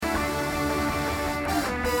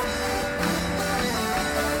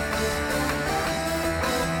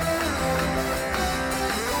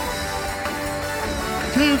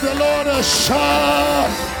Give the Lord a shout.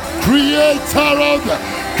 Creator of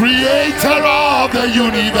the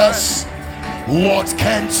universe. What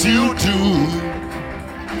can't you do?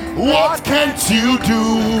 What can't you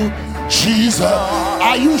do? Jesus,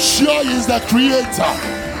 are you sure he's the creator?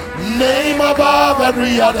 Name above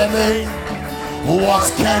every other name.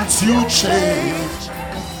 What can't you change?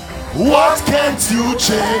 What can't you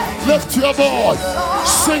change? Lift your voice.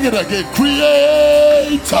 Sing it again.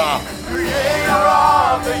 Creator.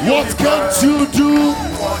 What can't you do?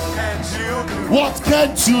 What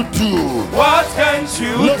can't you do? What can't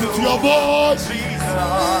you do? Lift your voice.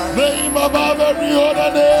 Name above every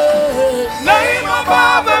other name. Name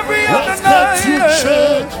above every other name. What can't you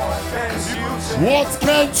change? What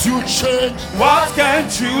can't you change? What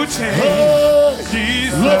can't you change? Hey,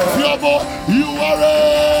 Jesus. lift your voice. You are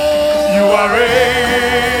able. You are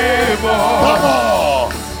able. Come on.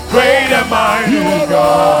 Great and mighty You are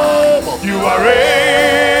God. able. You are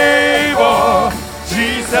able.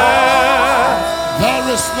 Jesus. There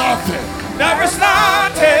is nothing. There is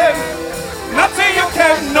nothing. Nothing you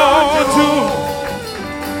cannot do.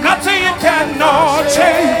 Nothing you cannot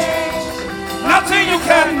change. Nothing you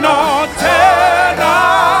cannot turn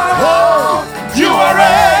on. You are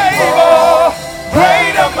able.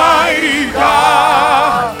 Great and mighty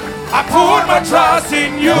God. I put my trust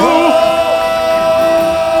in you.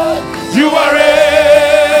 You are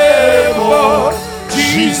able,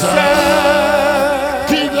 Jesus.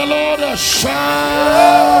 Give the Lord a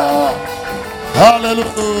shout.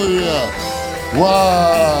 Hallelujah.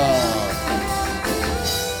 Wow.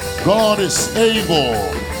 God is able.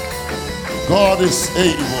 God is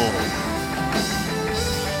able.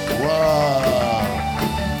 Wow.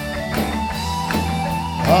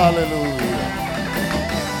 Hallelujah.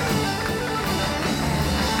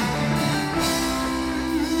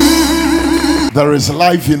 There is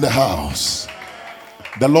life in the house.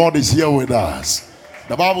 The Lord is here with us.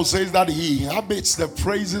 The Bible says that he inhabits the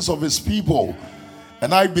praises of his people.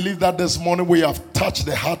 And I believe that this morning we have touched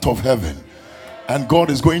the heart of heaven. And God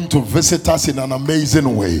is going to visit us in an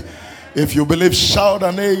amazing way. If you believe, shout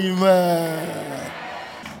an amen.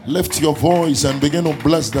 Lift your voice and begin to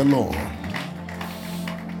bless the Lord.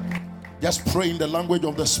 Just pray in the language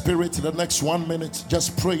of the Spirit in the next 1 minute.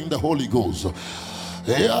 Just pray in the Holy Ghost.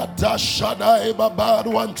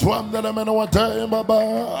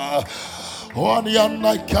 One yam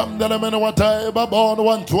I come that I'm in what I babo,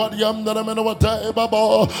 120 that I'm in what I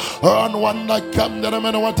babo, on one I come that I'm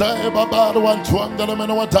in what I babo, 120 that I'm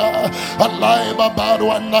in what I lie about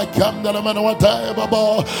one I come that I'm in what I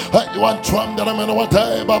babo, 120 that I'm in what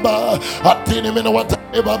I baba, I didn't mean what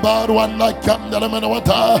I babo, one I come that I'm in what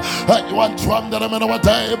I 120 that I'm in what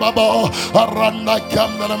I babo, I run I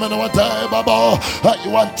come that I'm in what I babo,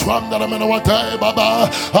 120 that I'm in what I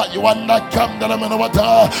baba, I want I come that I'm in what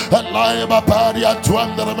I lie about. Paria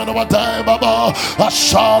twam that I'm in water, Baba, a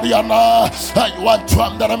Shariana, I want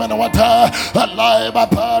twam that I'm in water, a live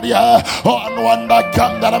paria, on one that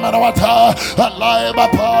come that I'm in water, a live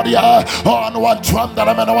paria, on one twam that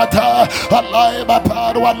I'm in water, a live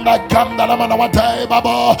paria, one that come that I'm in water,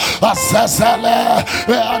 Baba, a Cecile,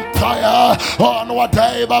 and tire, on what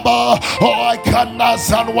day, Baba, oh, I cannot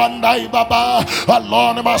send one day, Baba,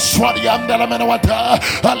 alone in my Swadiam that I'm in water,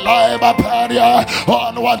 a live paria,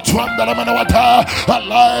 on one twam that I'm in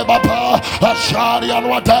alive, Papa, a shari and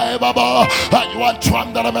what I, Baba, and one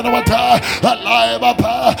tram that I'm in water, alive,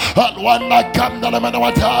 Papa, and one that come that I'm in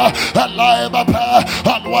water, alive, Papa,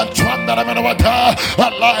 and one tram that I'm in water,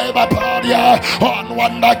 alive, Papa, yeah, on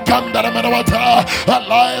one that come that I'm in water,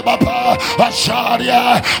 alive, Papa, a shari,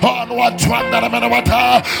 on one tram that I'm in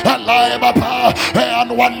water, alive, Papa,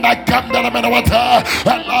 and one that come that I'm in water,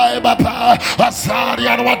 alive, Papa, a shari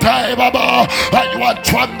and what I, Baba, and one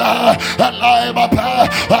tram that alive, Papa,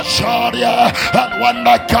 a Sharia, and one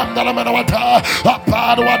that come that I'm in water, a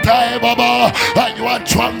bad water, Baba, and you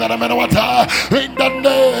want one that I'm in water, in the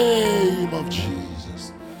name of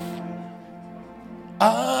Jesus.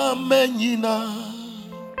 Amen, Yina.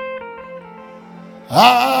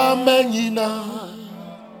 Amen, Yina.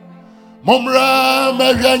 Mumra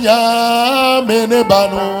Merianya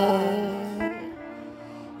Menebano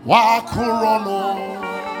Wakurono.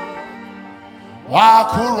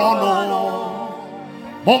 Wakurono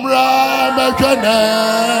Mumra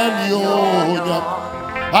Mekanyo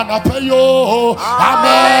Anapayo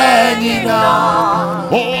Amenina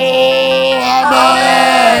Oh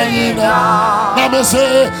Amenina Namese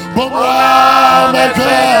Mumra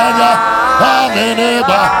Mekanya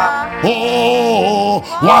Ameneba Oh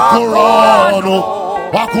Wakurono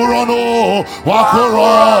wakurono,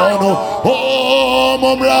 wakurono. Oh,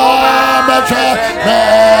 mumra meche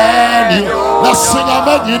menu. Na singa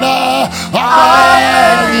menina,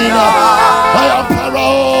 amenina. I am paro,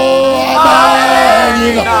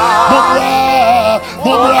 amenina.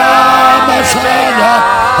 Mumra mechenya,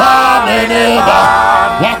 ameneba.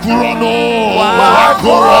 Wakurono,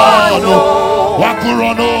 wakurono,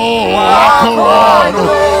 wakurono, wakurono.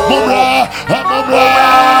 Mumra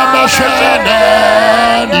mechenya,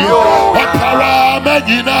 wapara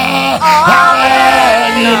menina,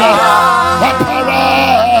 amenina. Wapara,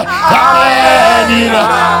 amenina.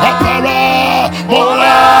 Wapara,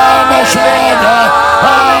 mumra mechenya,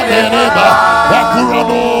 ameneba.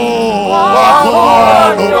 Wakurono,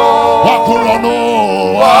 wakurono, wakurono,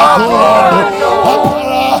 wakurono.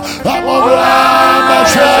 Wapara, mumra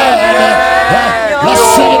mechenya. Let's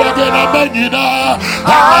sing it again, amenina.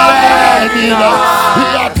 Amenina.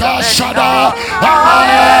 Yatashada,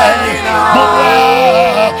 amenina.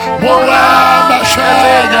 Mumra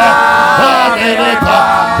mechenya, ameneba.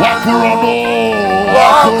 Wakurono,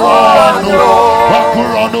 wakurono,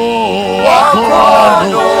 wakurono,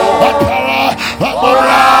 wakurono. Wapara,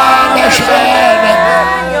 mumra mechenya.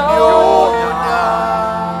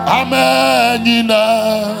 Amenina,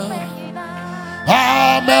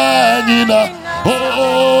 amenina.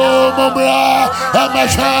 Oh, mumra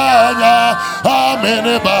mechenya,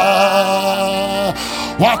 ameneba.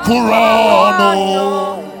 Wakurono,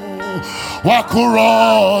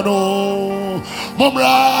 wakurono.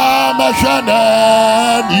 Mumra mechenya.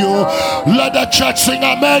 Let the church sing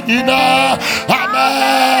amenina,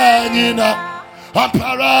 amenina.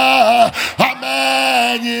 Ampara,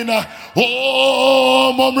 amenina.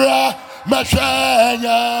 Oh, mumra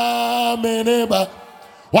mechenya, ameneba.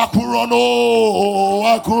 Wakurono,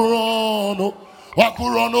 wakurono,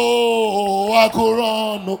 wakurono,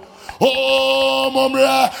 wakurono. Oh,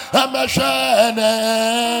 mumra mechenya.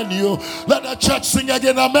 Let the church sing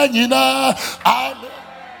again, amenina. Amen.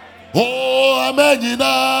 Oh,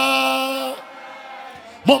 amenina.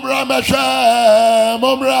 Mumra mechenya,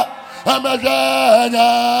 mumra mechenya,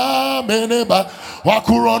 ameneba.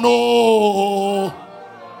 Wakurono,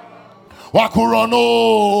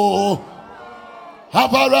 wakurono.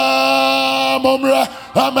 Avara mumra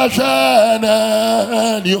mechenya.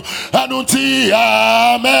 Anunti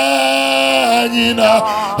amenina.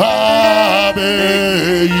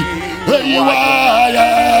 Abeyi, eyiwaya.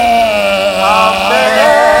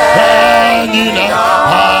 Amenina.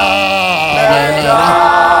 Amenina.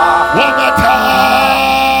 Wamata.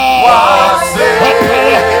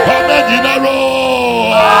 Amenina ro.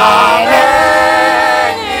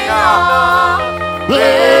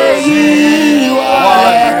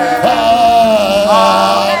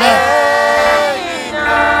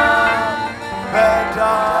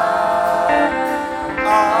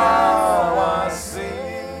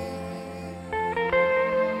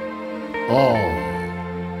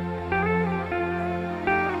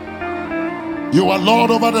 You are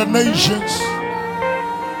Lord over the nations.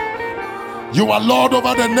 You are Lord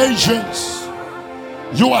over the nations.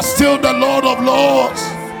 You are still the Lord of lords.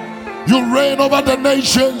 You reign over the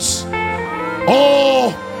nations.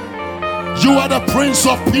 Oh, you are the Prince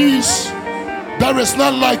of Peace. There is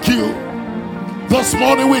none like you. This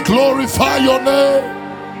morning we glorify your name.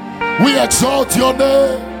 We exalt your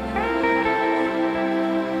name.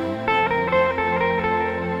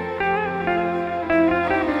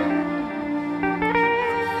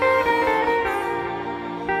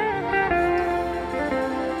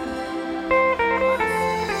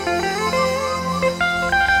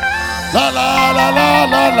 La la la la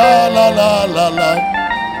la la la la la la.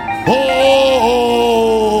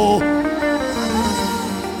 Oh,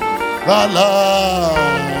 la la.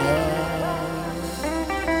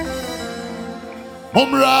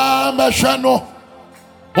 Mumra mechano.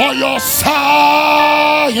 Oh, your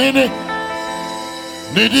sign.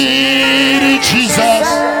 Nidiri Jesus.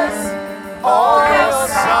 Oh, your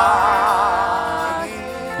sign.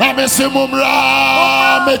 Namese mumra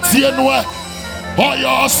metienwe. For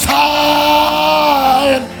your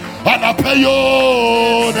sign and I pay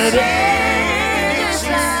you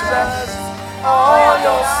Jesus, all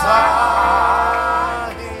your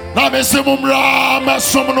sign. Now me say mumra me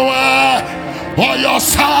somnowhere. For your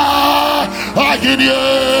sign I give you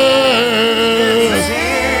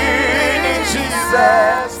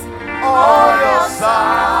Jesus, all your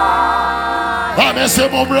sign. Now me say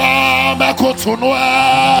mumra me kotunwe.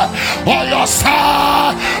 For your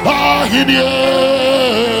sign I give you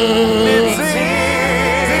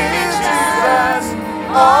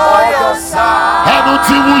all your sign.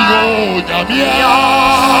 Anuti wuyo nyamia.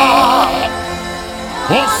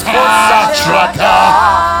 Osatraka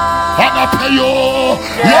Anapeyo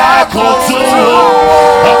Yakotu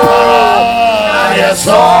Apara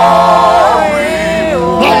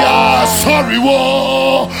sorry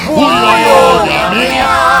wo Uyo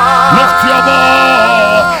Yamia Lift your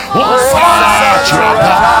voice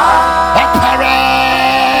Osatraka Apara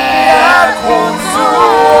Yakotu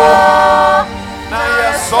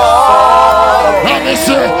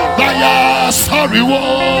sorry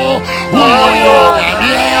wo Uyo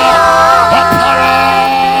Yamia Apara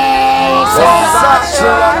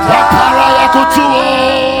Apara Yakotu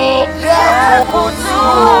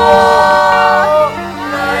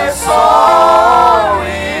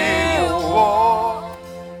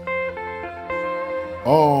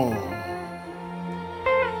Oh,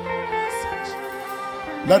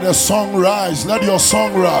 let the song rise. Let your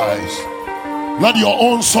song rise. Let your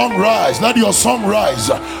own song rise. Let your song rise.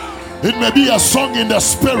 It may be a song in the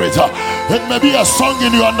spirit. It may be a song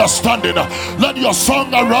in your understanding. Let your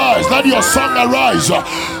song arise. Let your song arise.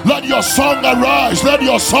 Let your song arise. Let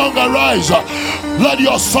your song arise. Let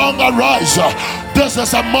your song arise. This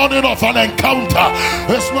is a morning of an encounter.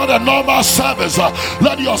 It's not a normal service.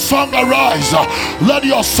 Let your song arise. Let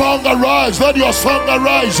your song arise. Let your song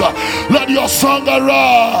arise. Let your song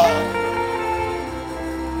arise.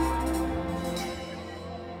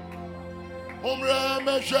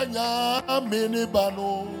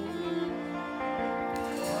 Minibano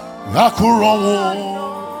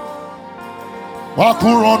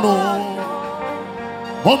Wakurono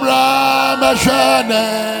Mumra Mashane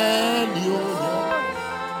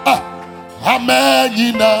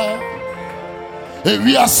Amenina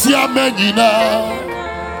Eviasi Amenina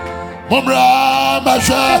Mumra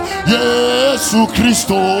Masha Yesu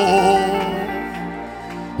Christo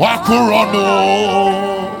Wakurono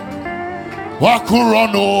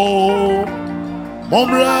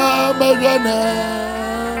Mumra Mashane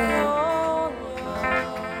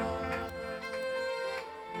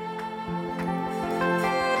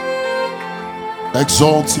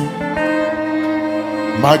Exalt him,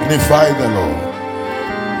 magnify the Lord,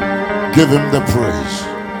 give him the praise,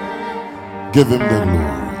 give him the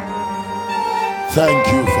glory. Thank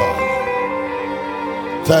you, Father.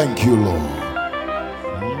 Thank you, Lord.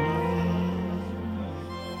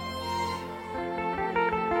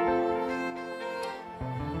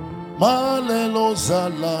 Malelo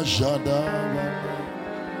zala jada,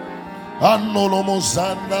 anolo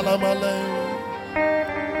mozanda la maleo.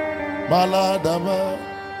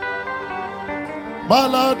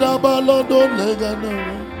 Maladaba lodo legano.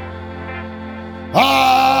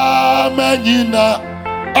 Amenina.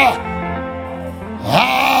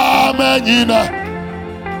 Amenina.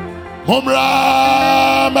 Mumra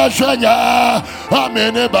mashanya.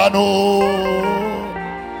 Amenebano.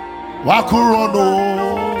 Wakurono.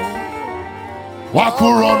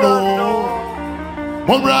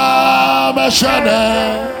 Mumra mashane.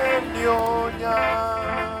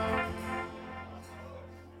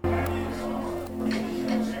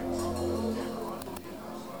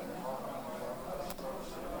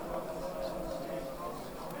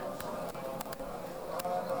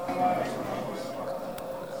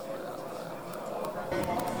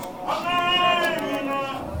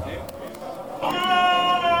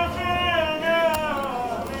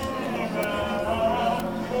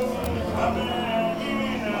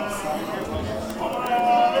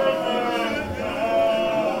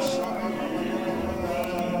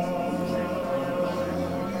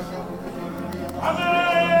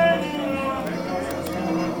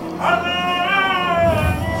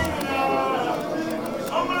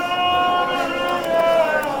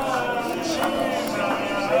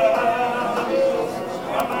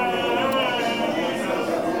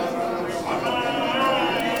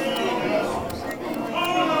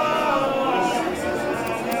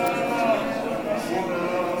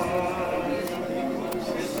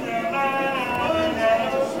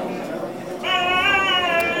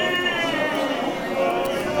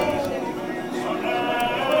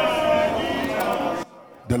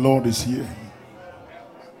 The Lord is here.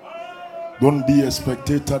 Don't be a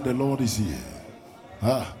spectator. The Lord is here.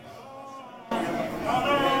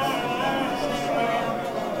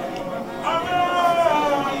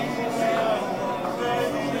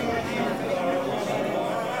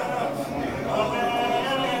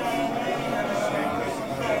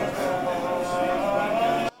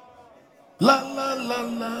 La la la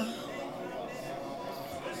la.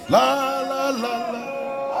 La la la la.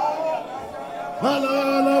 La la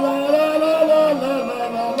la la la la la la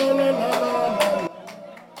la la la la.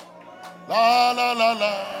 La la la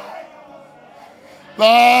la.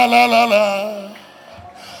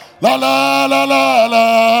 La la la la la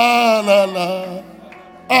la la.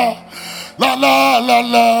 La la la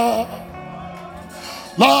la.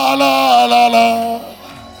 La la la la.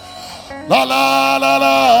 La la la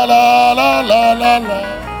la la la la la la.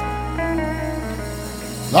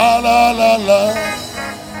 La la la la.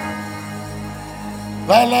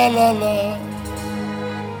 La la la la.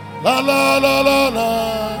 La la la la la.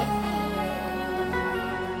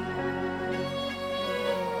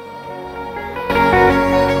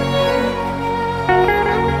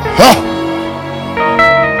 Ha!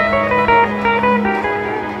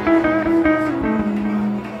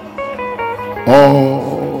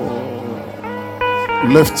 Oh,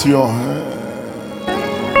 lift your hand.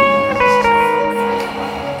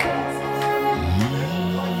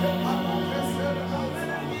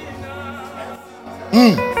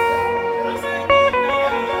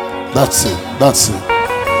 That's it. That's it.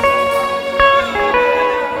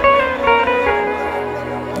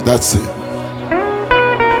 That's it.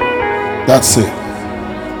 That's it.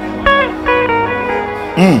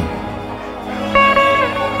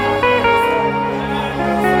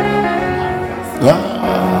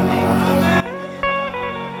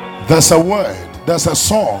 There's a word, there's a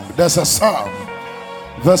song, there's a psalm.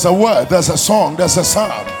 There's a word, there's a song, there's a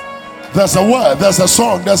psalm. There's a word, there's a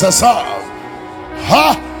song, there's a psalm.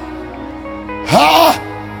 Ha! Ha!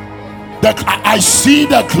 I see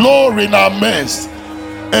the glory in our midst.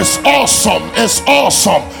 It's awesome. It's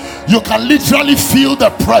awesome. You can literally feel the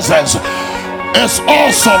presence. It's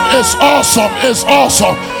awesome. It's awesome. It's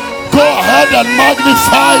awesome. Go ahead and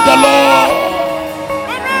magnify the Lord.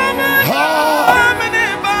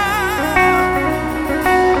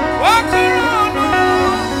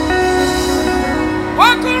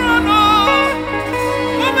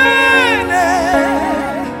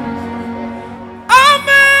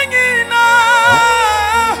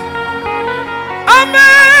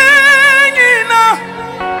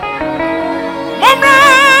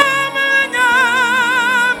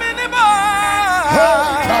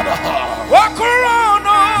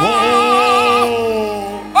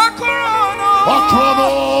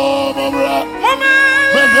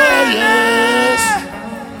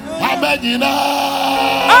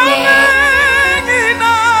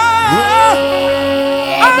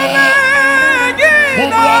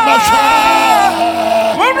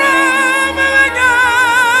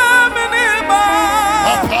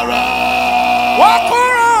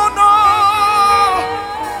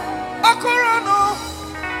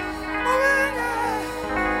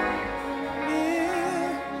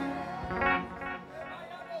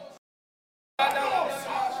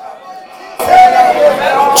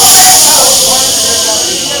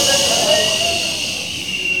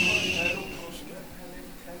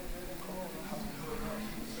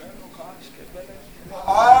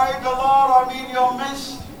 I, the Lord, am in your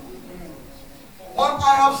midst. What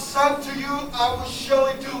I have said to you, I will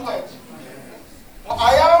surely do it. For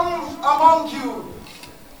I am among you.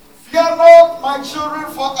 Fear not, my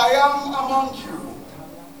children, for I am among you.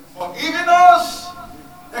 For even as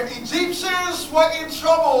the Egyptians were in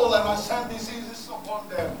trouble and I sent diseases upon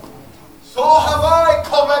them, so have I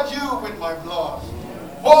covered you with my blood.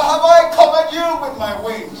 For have I covered you with my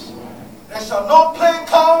wings. There shall no plague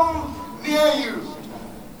come near you.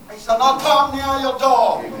 It shall not come near your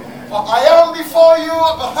door. For I am before you,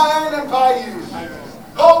 behind and by you.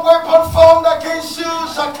 No weapon formed against you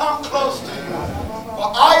shall come close to you.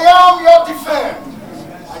 For I am your defense.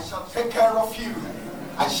 I shall take care of you.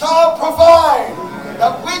 I shall provide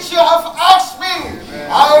that which you have asked me.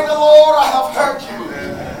 I, the Lord, I have heard you.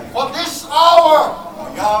 For this hour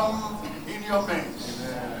I am in your midst.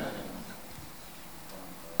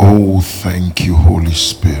 Oh, thank you, Holy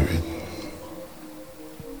Spirit.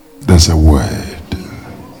 There's a word.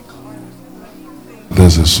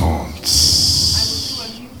 There's a song.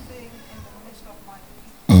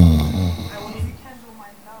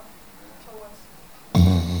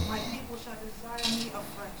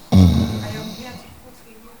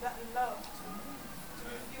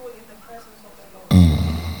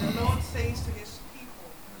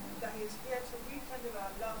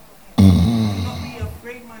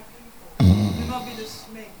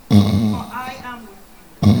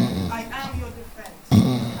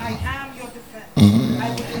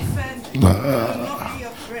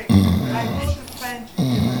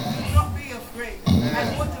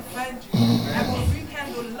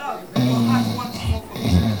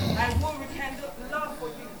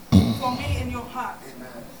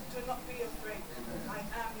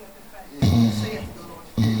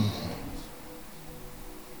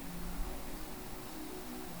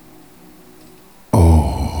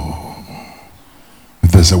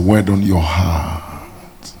 There's a word on your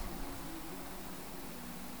heart.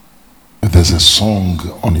 there's a song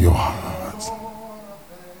on your heart.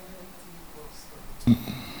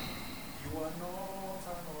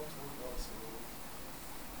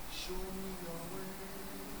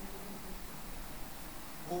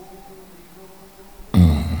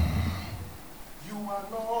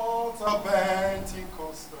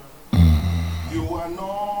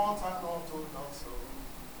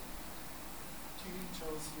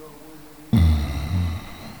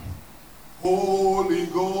 Holy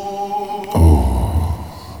Ghost,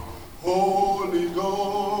 Holy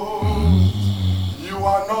Ghost, you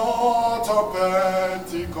are not a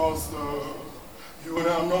Pentecostal, you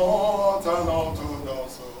are not an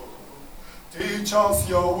Orthodox. Teach us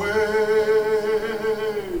your ways,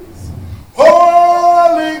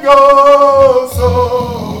 Holy Ghost,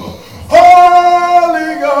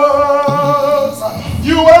 Holy Ghost,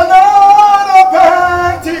 you are not a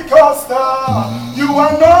Pentecostal, you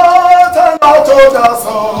are not an Orthodox.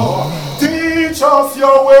 Teach us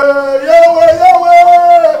your way, your way, your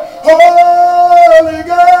way, Holy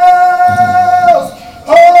Ghost,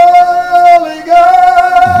 Holy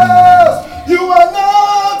Ghost, you are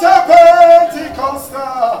not a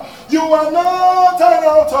Pentecostal, you are not an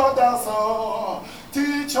Orthodox.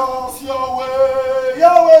 Teach us your way,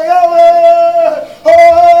 your way, your way,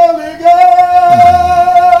 Holy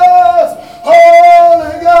Ghost,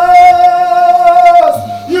 Holy Ghost,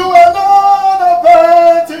 you are not a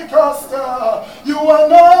Pentecostal, you are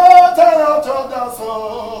not an Orthodox.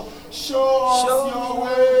 Show us your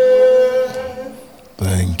way.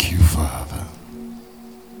 Thank you, Father.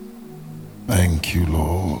 Thank you,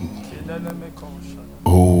 Lord.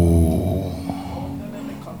 Oh,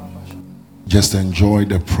 just enjoy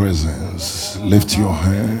the presence. Lift your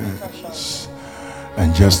hands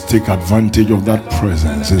and just take advantage of that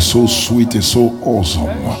presence. It's so sweet, it's so awesome.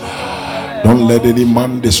 Don't let any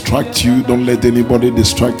man distract you. Don't let anybody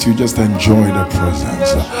distract you. Just enjoy the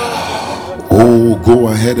presence. Oh, go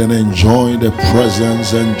ahead and enjoy the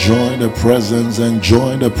presence. Enjoy the presence.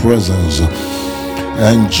 Enjoy the presence.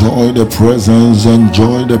 Enjoy the presence.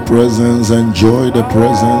 Enjoy the presence. Enjoy the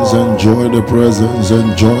presence. Enjoy the presence.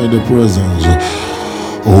 Enjoy the presence.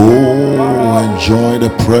 Oh, enjoy the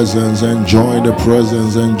presence. Enjoy the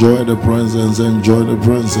presence. Enjoy the presence. Enjoy the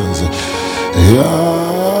presence. Yeah.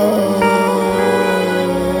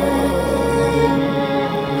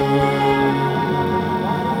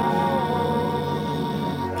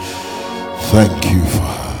 Thank you,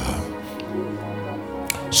 Father.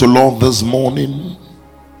 So, Lord, this morning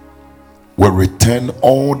we return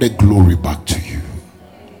all the glory back to you.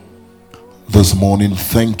 This morning,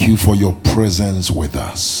 thank you for your presence with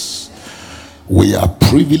us. We are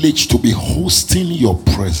privileged to be hosting your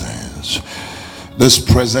presence. This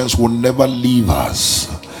presence will never leave us.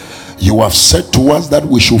 You have said to us that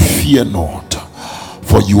we should fear not,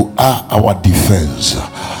 for you are our defense.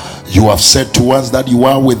 You have said to us that you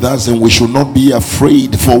are with us and we should not be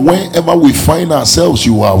afraid, for wherever we find ourselves,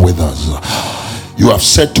 you are with us. You have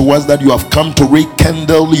said to us that you have come to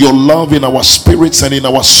rekindle your love in our spirits and in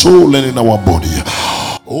our soul and in our body.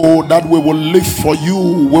 Oh, that we will live for you.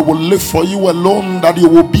 We will live for you alone. That you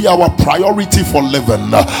will be our priority for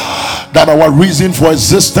living. That our reason for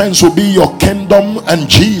existence will be your kingdom and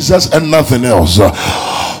Jesus and nothing else.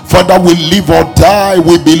 Father, we live or die,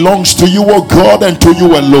 we belongs to you, oh God, and to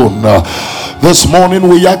you alone. This morning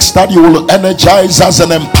we ask that you will energize us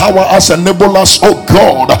and empower us, enable us, oh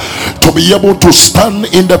God, to be able to stand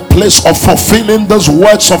in the place of fulfilling those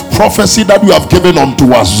words of prophecy that you have given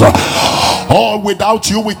unto us. Oh, without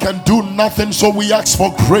you we can do nothing, so we ask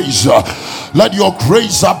for grace. Let your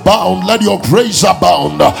grace abound. Let your grace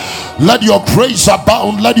abound. Let your grace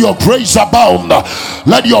abound. Let your grace abound.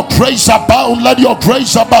 Let your grace abound. Let your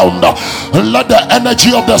grace abound. Let the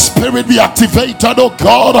energy of the Spirit be activated, oh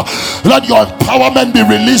God. Let your empowerment be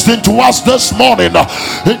released into us this morning.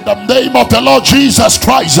 In the name of the Lord Jesus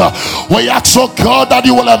Christ, we ask, oh God, that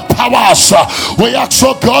you will empower us. We ask,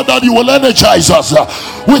 oh God, that you will energize us.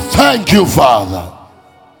 We thank you, Father.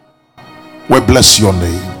 We bless your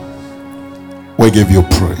name. We give you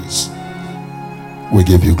praise. We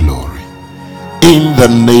give you glory. In the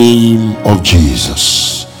name of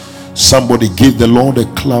Jesus. Somebody give the Lord a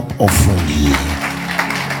clap offering here.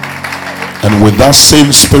 And with that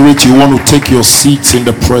same spirit, you want to take your seats in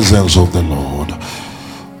the presence of the Lord.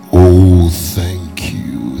 Oh, thank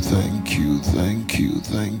you, thank you, thank you,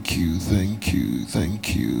 thank you, thank you,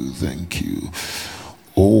 thank you, thank you.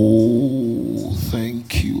 Oh,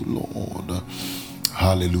 thank you, Lord.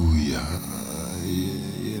 Hallelujah.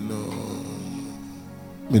 You know,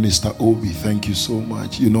 Minister Obi, thank you so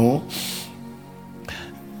much. You know,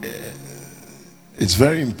 it's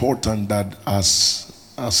very important that as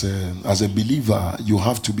as a believer, you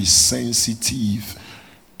have to be sensitive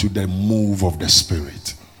to the move of the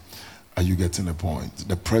Spirit. Are you getting the point?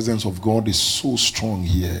 The presence of God is so strong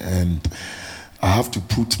here, and I have to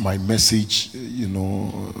put my message,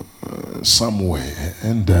 somewhere,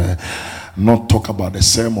 and not talk about the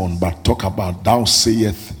sermon, but talk about thou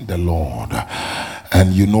sayest the Lord.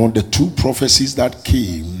 And the two prophecies that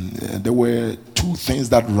came, there were two things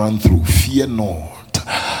that ran through. Fear not.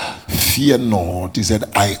 Fear not. He said,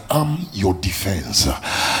 I am your defense.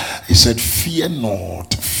 He said, fear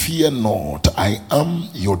not. Fear not. I am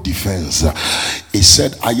your defense. He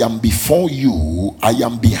said, I am before you. I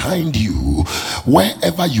am behind you.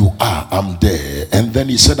 Wherever you are, I'm there. And then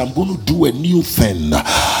he said, I'm going to do a new thing.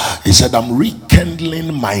 He said, I'm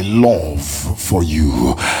rekindling my love for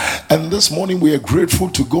you. And this morning we are grateful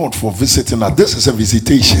to God for visiting us. This is a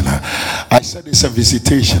visitation. I said it's a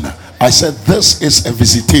visitation. I said this is a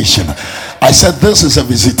visitation. I said this is a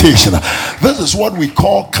visitation. This is what we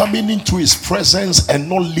call coming into his presence and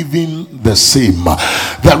not living the same.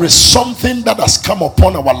 There is something that has come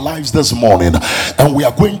upon our lives this morning, and we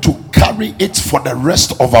are going to carry it for the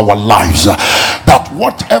rest of our lives. That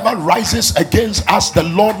whatever rises against us, the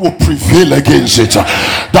Lord will prevail against it.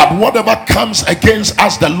 That whatever comes against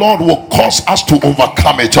us, the Lord will cause us to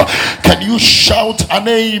overcome it. Can you shout an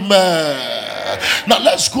amen? Now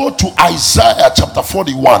let's go to Isaiah chapter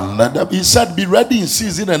 41. And he said, be ready in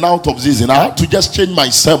season and out of season. I had to just change my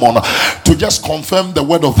sermon to just confirm the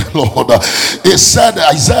word of the Lord. He said,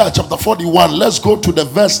 Isaiah chapter 41, let's go to the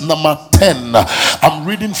verse number 10. I'm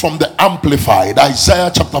reading from the Amplified.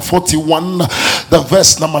 Isaiah chapter 41, the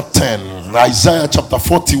verse number 10. Isaiah chapter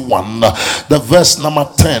 41, the verse number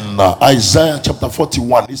 10. Isaiah chapter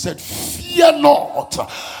 41. He said, fear not.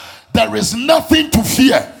 There is nothing to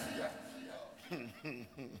fear.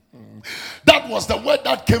 That was the word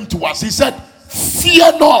that came to us. He said,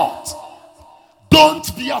 fear not.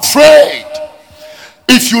 Don't be afraid.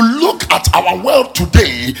 If you look at our world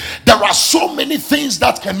today, there are so many things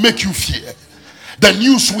that can make you fear. The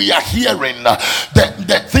news we are hearing,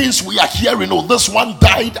 the things we are hearing, this one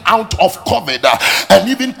died out of COVID, and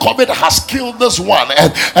even COVID has killed this one,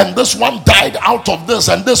 and this one died out of this,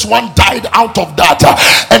 and this one died out of that.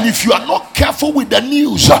 And if you are not careful with the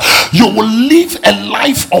news, you will live a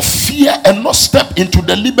life of fear and not step into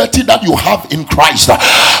the liberty that you have in Christ.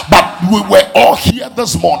 But we were all here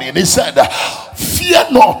this morning. He said, fear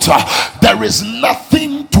not. There is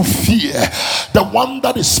nothing to fear. The one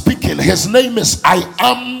that is speaking, his name is I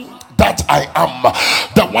am that I am.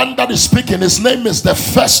 The one that is speaking, his name is the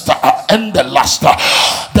first and the last.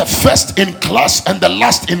 The first in class and the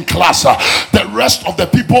last in class. The rest of the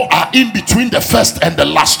people are in between the first and the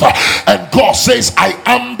last. And God says, I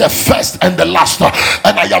am the first and the last.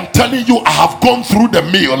 And I am telling you, I have gone through the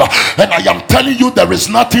meal, and I am telling you, there is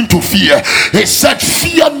nothing to fear. He said,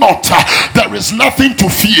 fear not. There is nothing to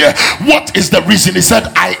fear. What is the reason? He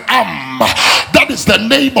said, I am. That is the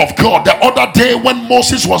name of God. The other day when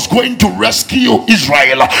Moses was going to rescue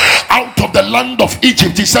Israel out of the land of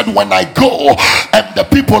Egypt, he said, when I go and the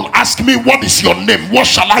people ask me, what is your name? What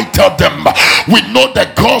shall I tell them? We know the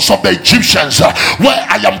gods of the Egyptians, where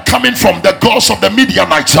I am coming from, the gods of the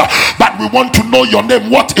Midianites, but we want to know your name.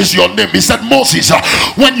 What is your name? He said, Moses,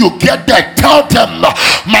 when you get there, tell them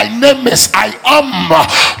my name is I am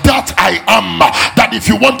that I am. That if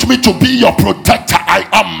you want me to be your protector, I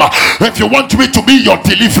am. If you want me to be your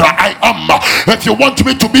deliverer, I am. If you want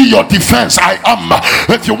me to be your defense, I am.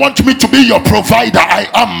 If you want me to be your provider, I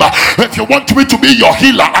am. If you want me to be your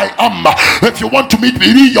healer, I am. If you want me to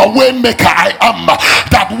be your way maker, I am.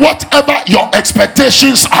 That whatever your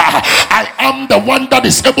expectations are, I am the one that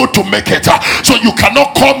is able to make it. So you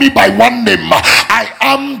cannot call me by one name. I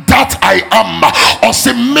am that I am.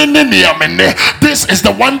 This is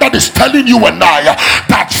the one that is telling you and I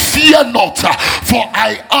that fear not, for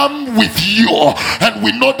I am with you. And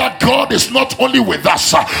we know that God is not only with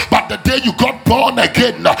us, but the day you got born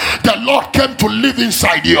again, the Lord came to live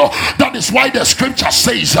inside you. That is why the scripture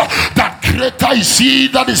says that greater is he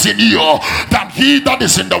that is in you than he that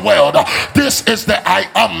is in the world. This is the I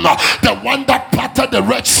am, the one that parted the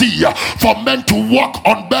Red Sea for men to walk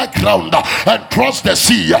on bare ground and cross the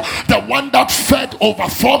sea, the one that fed over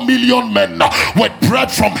 4 million men with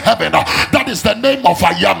bread from heaven. That is the name of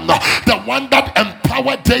I am, the one that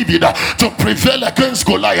empowered David to prevail against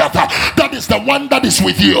Goliath. That is the one that is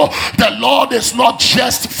with you. The Lord is not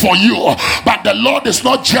just for you, but the Lord is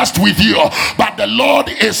not just with you, but the Lord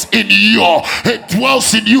is in you. It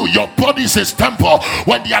dwells in you. Your body is his temple. temple,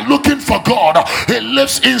 when they are looking for God, he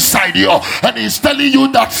lives inside you, and he's telling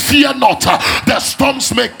you that fear not. The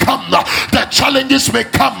storms may come, the challenges may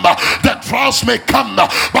come, the trials may come,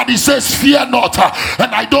 but he says fear not.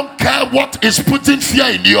 And I don't care what is putting fear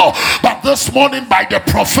in you, but this morning by the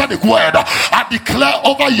prophetic word, I declare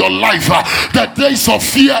over your life, the days of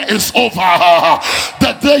fear is over.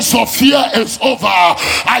 The days of fear is over.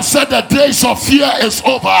 I said the days of fear is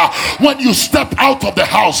over. When you step out of the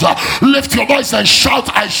house, lift your voice and shout,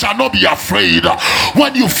 I shall not be afraid.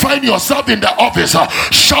 When you find yourself in the office,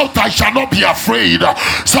 shout, I shall not be afraid.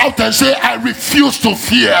 Shout and say, I refuse to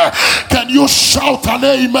fear. Can you shout an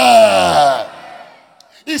amen?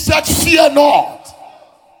 He said, fear not.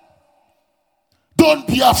 Don't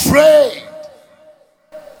be afraid.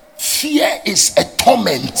 Fear is a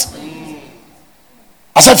torment.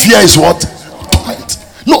 I said fear is what? Torment.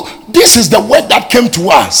 No, this is the word that came to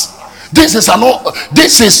us. This is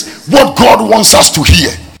what God wants us to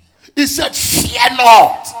hear. He said, fear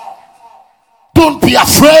not. Don't be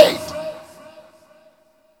afraid.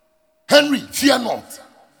 Henry, fear not.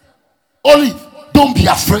 Olive, don't be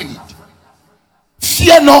afraid.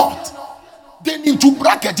 Fear not. Then into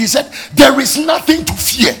bracket, he said, there is nothing to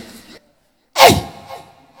fear. Hey.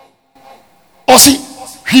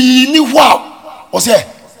 Osi, he knew what. Osi,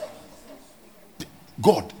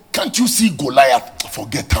 God, can't you see Goliath?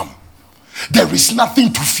 Forget him. There is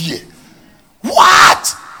nothing to fear.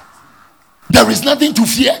 What? There is nothing to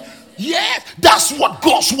fear. Yeah, that's what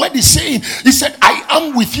God's word is saying. He said, I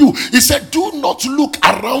am with you. He said, do not look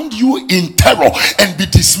around you in terror and be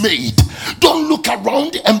dismayed. Don't look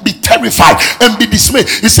around and be terrified and be dismayed.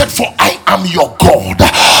 He said, for I am your God.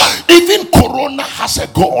 Even Corona has a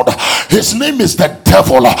God. His name is the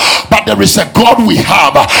devil. But there is a God we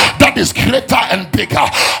have that is greater and bigger.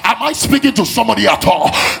 Am I speaking to somebody at all?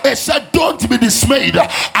 He said, don't be dismayed.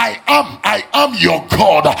 I am your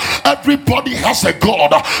God. Everybody has a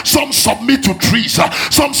God. Some submit to trees,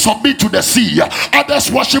 some submit to the sea, others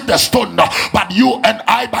worship the stone. But you and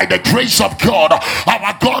I, by the grace of God,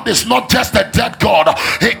 our God is not just a dead God.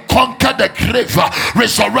 He conquered the grave,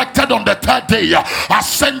 resurrected on the third day,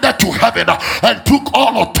 ascended to heaven, and took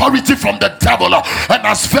all authority from the devil, and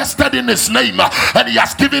has vested in his name, and he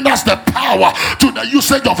has given us the power to the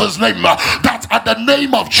usage of his name, that at the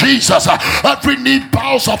name of Jesus, every knee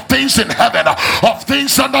bows of things in heaven, of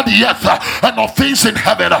things under the earth, and of things in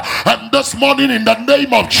heaven. And this morning, in the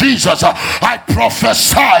name of Jesus, I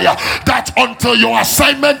prophesy that until your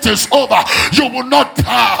assignment is over, you will not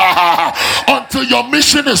die. Until your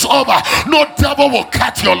mission is over, no devil will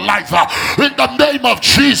cut your life. In the name of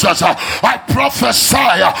Jesus, I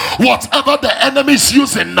prophesy whatever the enemy is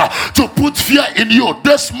using to put fear in you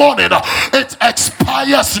this morning, it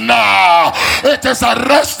expires now. It is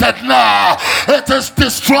arrested now. It is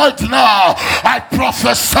destroyed now. I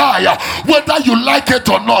prophesy, whether you like it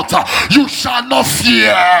or not, you shall not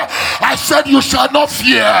fear. I said you shall not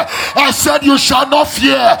fear. I said you shall not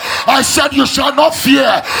fear. I said you shall not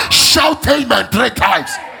fear. Shout amen 3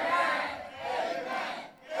 times.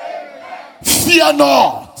 Fear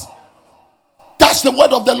not. That's the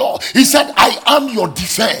word of the Lord. He said, I am your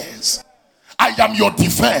defense. I am your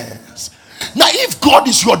defense. Now, if God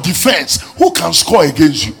is your defense, who can score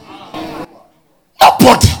against you?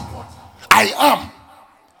 Nobody. I am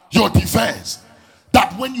your defense.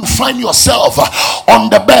 That when you find yourself on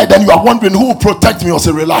the bed and you are wondering who will protect me, or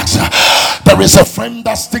say, relax. There is a friend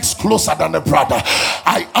that sticks closer than a brother.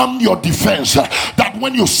 I am your defense. That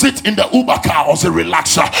when you sit in the Uber car, or say,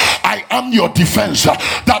 relax. I am your defense.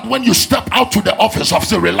 That when you step out to the office, or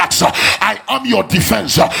say, relax. I am your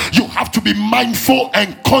defense. You have to be mindful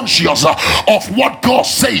and conscious of what God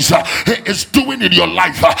says He is doing in your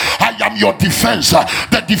life. I am your defense.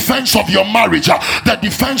 The defense of your marriage, the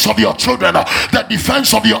defense of your children, the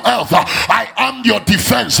defense of your health. I am your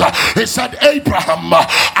defense. He said, Abraham,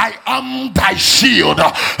 I am thy shield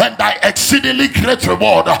and thy exceedingly great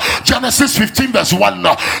reward. Genesis 15 verse 1.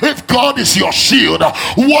 If God is your shield,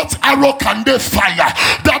 what arrow can they fire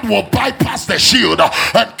that will bypass the shield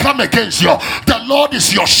and come against you? The Lord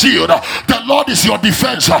is your shield. The Lord is your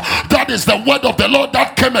defense. That is the word of the Lord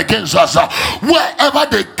that came against us. Wherever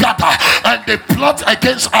they gather and they plot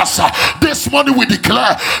against us, this morning we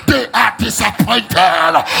declare they are disappointed.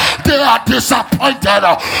 They are disappointed.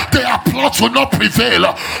 Their plots will not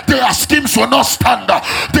prevail. Their schemes will not stand.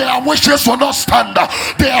 Their wishes will not stand.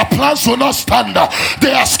 Their plans will not stand.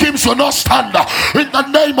 Their schemes will not stand. In the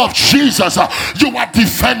name of Jesus, you are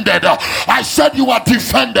defended. I said you are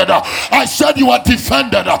defended. I said you are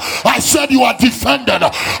defended. I said you are defended.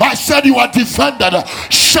 I said you are defended.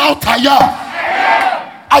 Shout, I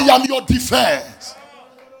am. I am your defense.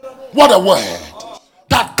 What a word.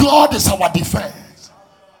 That God is our defense.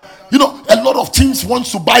 You know, a lot of teams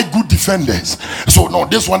wants to buy good defenders. So no,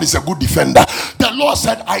 this one is a good defender. The Lord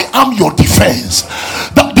said, I am your defense.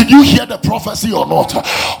 Did you hear the prophecy or not?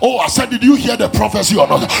 Oh, I said, did you hear the prophecy or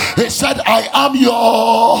not? He said, I am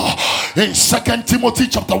your... In 2 Timothy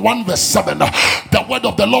chapter 1 verse 7, the word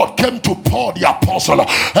of the Lord came to Paul the apostle,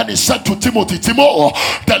 and he said to Timothy, Timothy,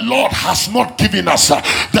 the Lord has not given us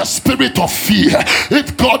the spirit of fear.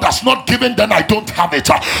 If God has not given, then I don't have it.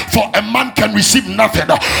 For a man can receive nothing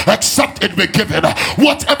except it be given.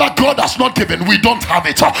 Whatever God has not given, we don't have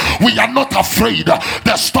it. We are not afraid.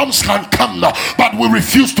 The storms can come, but we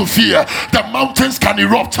refuse to fear. The mountains can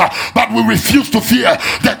erupt, but we refuse to fear.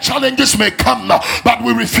 The challenges may come, but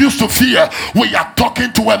we refuse to fear. We are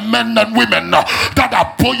talking to a men and women that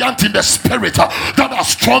are buoyant in the spirit, that are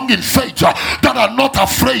strong in faith, that are not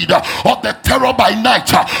afraid of the terror by night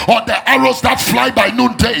or the arrows that fly by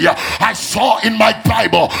noonday. I saw in my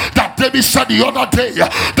Bible that David said the other day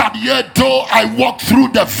that yet though I walk through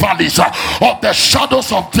the valleys of the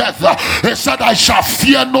shadows of death, he said I shall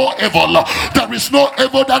fear no evil. There is no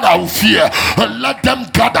evil that I will fear. Let them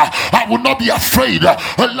gather, I will not be afraid.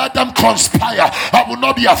 Let them conspire, I will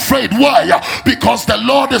not be afraid. Why? Because the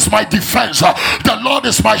Lord is my defense. The Lord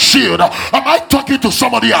is my shield. Am I talking to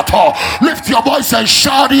somebody at all? Lift your voice and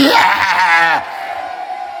shout, yeah!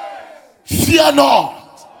 Fear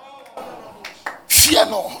not. Fear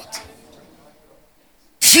not.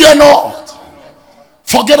 Fear not.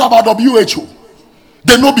 Forget about WHO.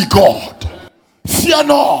 They know be God. Fear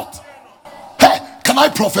not. Hey, can I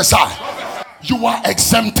prophesy? You are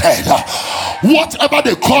exempted. Whatever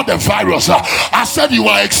they call the virus, I said you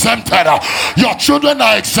are exempted. Your children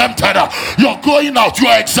are exempted. You're going out, you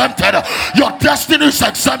are exempted. Your destiny is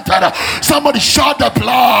exempted. Somebody shout the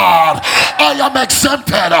blood. I am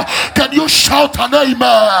exempted. Can you shout an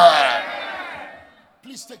amen?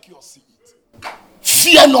 Please take your seat.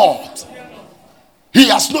 Fear not. He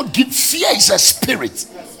has not given. Fear is a spirit.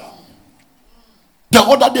 The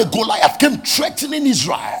other day Goliath came threatening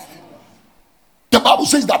Israel. The Bible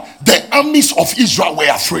says that the armies of Israel were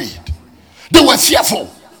afraid. They were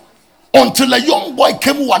fearful until a young boy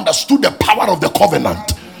came who understood the power of the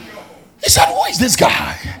covenant. He said, who is this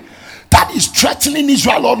guy that is threatening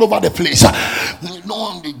Israel all over the place?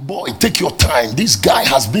 No, boy, take your time. This guy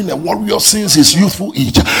has been a warrior since his youthful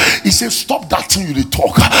age. He said, stop that thing you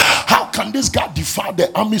talk. How can this guy defy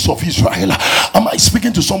the armies of Israel? Am I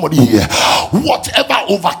speaking to somebody here? Whatever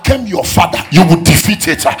overcame your father, you will defeat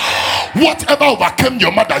it. Whatever overcame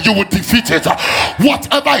your mother, you will defeat it.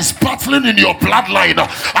 Whatever is battling in your bloodline,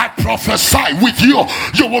 I prophesy with you,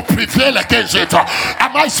 you will prevail against it.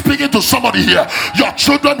 Am I speaking to somebody here? Your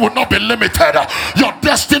children will not be limited. Your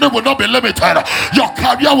destiny will not be limited. Your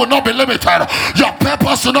career will not be limited. Your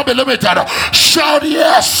purpose will not be limited. Shout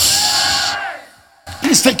yes.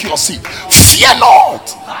 Please take your seat. Fear not.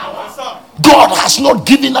 God has not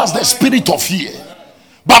given us the spirit of fear,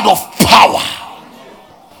 but of power.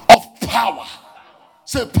 Of power.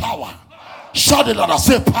 Say power. Shout it louder.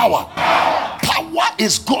 Say power. Power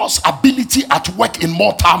is God's ability at work in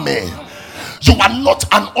mortal men. You are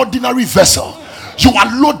not an ordinary vessel. You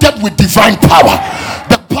are loaded with divine power.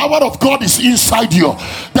 The power of God is inside you.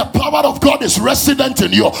 The power of God is resident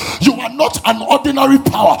in you. You are not an ordinary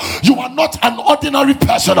power. You are not an ordinary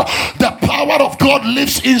person. The power of God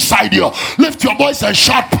lives inside you. Lift your voice and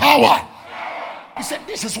shout power. He said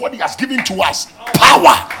this is what he has given to us.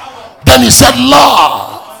 Power. Then he said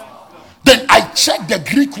love. Then I checked the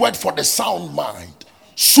Greek word for the sound mind.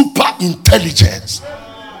 Super intelligence.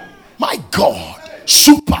 My God.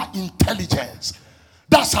 Super intelligence.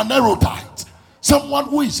 That's an erudite. Someone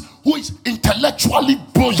who is intellectually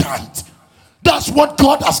brilliant. That's what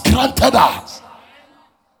God has granted us.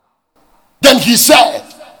 Then he said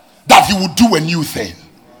that he would do a new thing.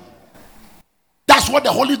 That's what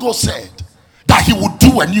the Holy Ghost said. That he would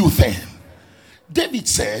do a new thing. David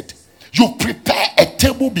said, you prepare a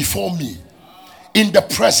table before me in the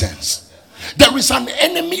presence. There is an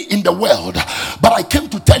enemy in the world, but I came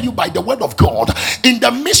to tell you by the word of God, in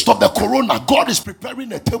the midst of the corona, God is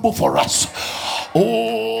preparing a table for us.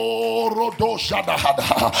 Oh,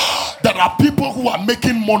 there are people who are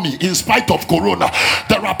making money in spite of corona.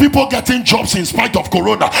 There are people getting jobs in spite of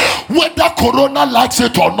corona. Whether corona likes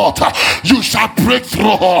it or not, you shall break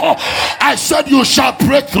through. I said you shall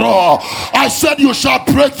break through. I said you shall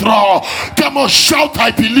break through. Come on, shout, I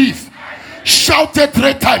believe. Shout it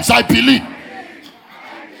 3 times. I believe.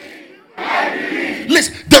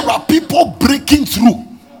 Listen, there are people breaking through.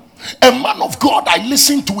 A man of God I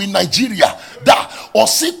listened to in Nigeria that or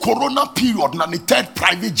say corona period na the 3rd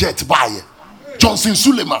private jet by Johnson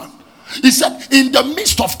Suleiman. He said, in the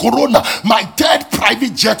midst of corona, my third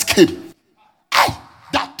private jet came.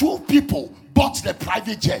 That 2 people bought the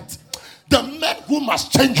private jet. The men who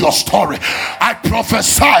must change your story, I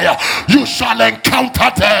prophesy, you shall encounter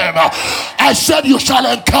them. I said you shall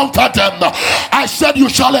encounter them. I said you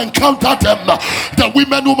shall encounter them. The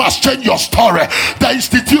women who must change your story, the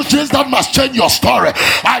institutions that must change your story,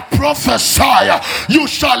 I prophesy, you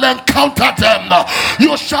shall encounter them.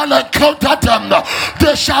 You shall encounter them.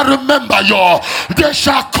 They shall remember you. They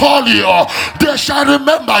shall call you. They shall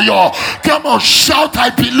remember you. Come on, shout,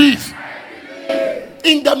 I believe.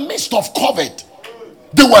 In the midst of COVID,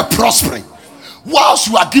 they were prospering. Whilst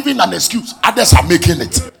you are giving an excuse, others are making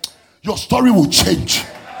it. Your story will change.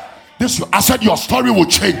 I said your story will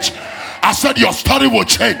change. I said your story will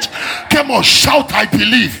change. Come on, shout, I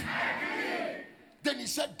believe. Then he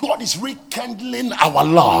said, God is rekindling our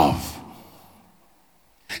love.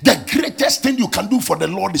 The greatest thing you can do for the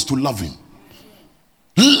Lord is to love him.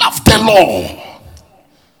 Love the Lord.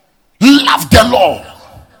 Love the Lord.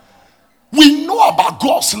 We know about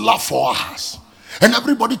God's love for us, and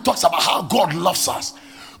everybody talks about how God loves us.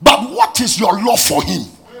 But what is your love for him?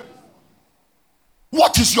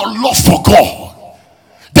 What is your love for God?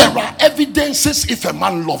 There are evidences if a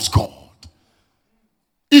man loves God.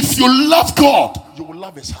 If you love God, you will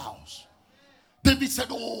love his house. David said,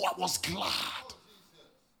 oh, I was glad.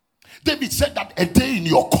 David said that a day in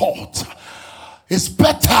your court is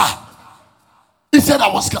better. He said,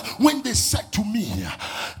 I was glad when they said to me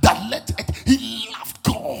that he loved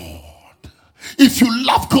God. If you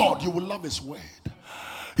love God, you will love his word.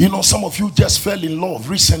 You know, some of you just fell in love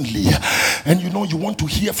recently, and you know you want to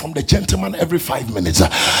hear from the gentleman every 5 minutes.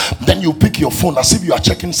 Then you pick your phone as if you are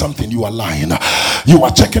checking something. You are lying. You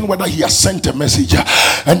are checking whether he has sent a message,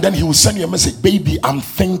 and then he will send you a message, baby, I'm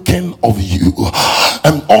thinking of you.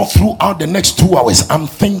 And all throughout the next 2 hours, I'm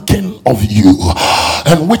thinking of you.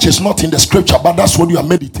 And which is not in the scripture, but that's what you are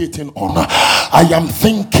meditating on. I am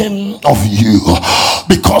thinking of you.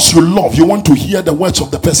 Because you love, you want to hear the words of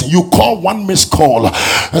the person. You call one missed call.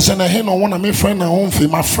 I said, hey, no one of my friend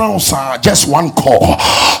my friends are just one call.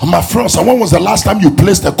 My friends, when was the last time you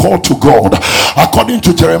placed a call to God? According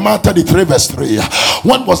to Jeremiah 33 verse 3.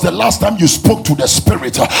 When was the last time you spoke to the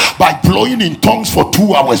Spirit by blowing in tongues for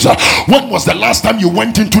 2 hours? When was the last time you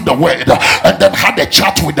went into the word and then had a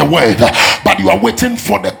chat with the word? But you are waiting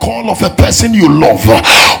for the call of a person you love.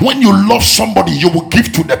 When you love somebody, you will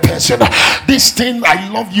give to the person. This thing, I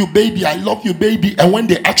love you, baby. I love you, baby. And when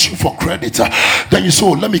they ask you for credit, then you say,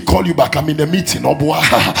 oh, let me call you back. I'm in a meeting. Oh, boy.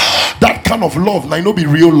 That kind of love, now no be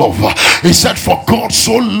real love. He said, for God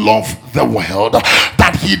so loved the world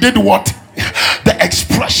that he did what? The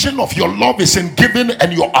expression of your love is in giving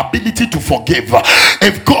and your ability to forgive.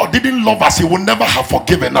 If God didn't love us, he would never have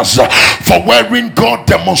forgiven us. For wherein God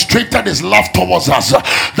demonstrated his love towards us,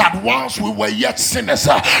 that whilst we were yet sinners,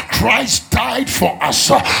 Christ died for us.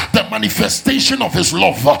 The manifestation of his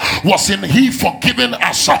love was in he forgiving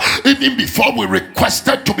us. Even before we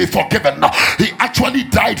requested to be forgiven, he actually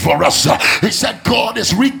died for us. He said God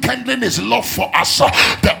is rekindling his love for us.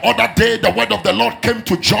 The other day, the word of the Lord came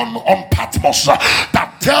to John on Patmos,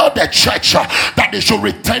 that tell the church that they should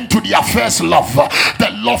return to their first love, the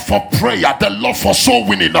love for prayer, the love for soul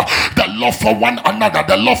winning, the love for one another,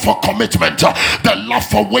 the love for commitment, the love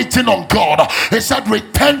for waiting on God. He said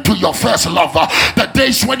return to your first love. The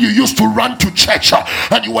days when you used to run to church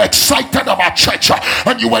and you were excited about church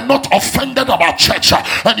and you were not offended about church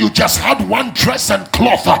and you just had one dress and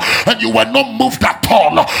cloth and you were not moved at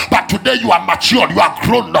all, but today you are mature, you are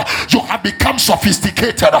grown, you have become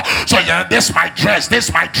sophisticated. So yeah, this my dress,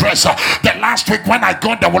 this my dress. The last week when I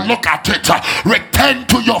got there, will look at it. Return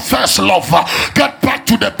to your first love. Get back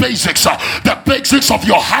to the basics of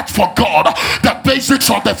your heart for God, the basics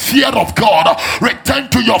of the fear of God. Return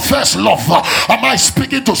to your first love. Am I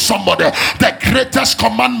speaking to somebody? The greatest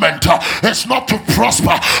commandment is not to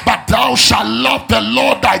prosper, but thou shalt love the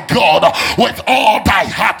Lord thy God with all thy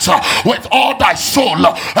heart, with all thy soul,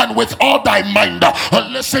 and with all thy mind.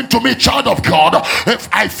 Listen to me, child of God. If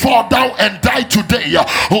I fall down and die today,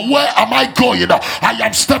 where am I going? I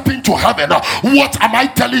am stepping to heaven. What am I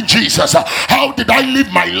telling Jesus? How did I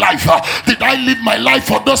live my life? Did I live my life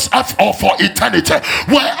for this earth or for eternity?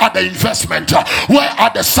 Where are the investment? Where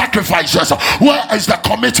are the sacrifices? Where is the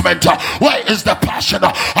commitment? Where is the passion?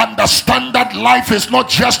 Understand that life is not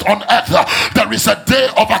just on earth. There is a day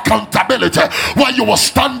of accountability where you will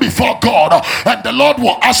stand before God and the Lord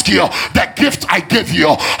will ask you, the gift I gave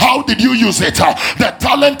you, how did you use it? The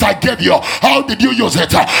talent I gave you, how did you you use it?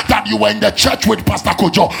 That you were in the church with Pastor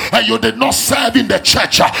Kojo and you did not serve in the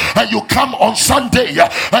church, and you come on Sunday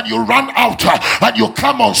and you run out, and you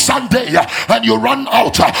come on Sunday and you run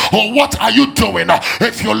out. Or what are you doing?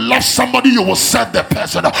 If you love somebody, you will serve the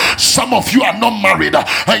person. Some of you are not married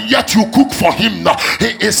and yet you cook for him.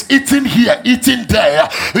 He is eating here, eating there,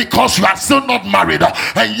 because you are still not married,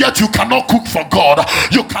 and yet you cannot cook for God.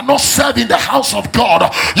 You cannot serve in the house of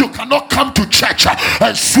God. You cannot come to church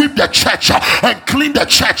and sweep the church and clean the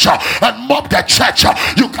church and mop the church.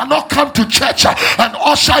 You cannot come to church and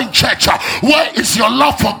usher in church. Where is your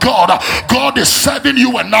love for God? God is serving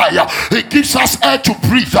you and I. He gives us air to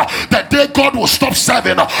breathe. The day God will stop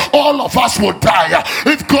serving, all of us will die.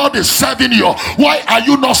 If God is serving you, why are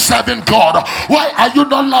you not serving God? Why are you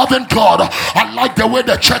not loving God? I like the way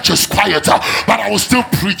the church is quiet, but I will still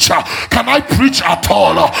preach. Can I preach at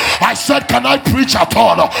all? I said, can I preach at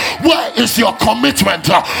all? Where is your commitment?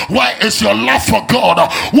 Where is your love for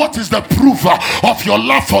God? What is the proof of your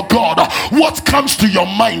love for God? What comes to your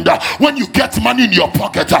mind when you get money in your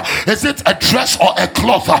pocket? Is it a dress or a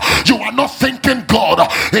cloth? You are not thinking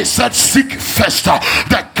God. He said, seek first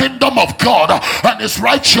the kingdom of God and his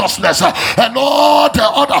righteousness, and all the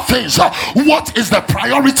other things. What is the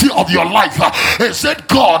priority of your life? Is it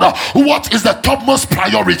God? What is the topmost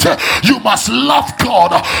priority? You must love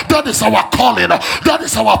God. That is our calling. That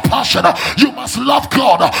is our passion. You must love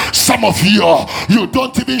God. Some of you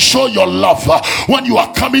don't even show your love when you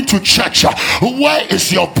are coming to church. Where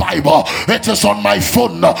is your Bible? It is on my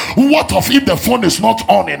phone. What of if the phone is not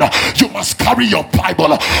on? You must carry your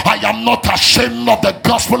Bible. I am not ashamed of the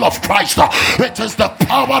gospel of Christ. It is the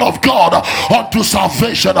power of God unto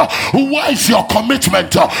salvation. Where is your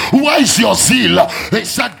commitment? Where is your zeal? He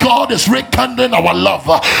said God is rekindling our love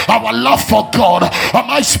for God. Am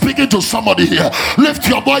I speaking to somebody here? Lift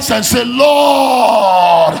your voice and say,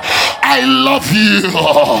 Lord, I love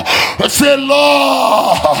you. Say,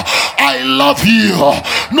 Lord, I love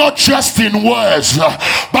you. Not just in words,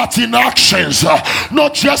 but in actions.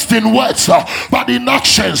 Not just in words, but in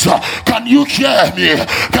actions. Can you hear me?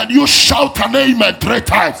 Can you shout an amen 3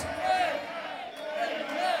 times?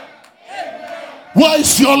 Where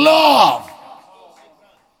is your love?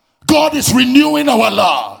 God is renewing our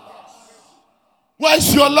love. Where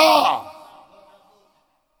is your love?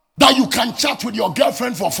 That you can chat with your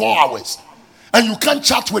girlfriend for 4 hours and you can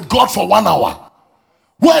chat with God for 1 hour.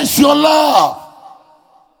 Where is your love?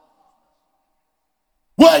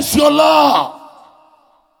 Where is your love?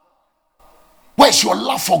 Where is your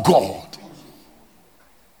love for God?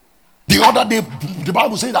 The other day, the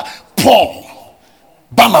Bible says that Paul,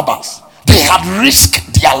 Barnabas, they had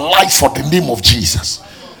risked their life for the name of Jesus.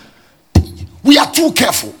 We are too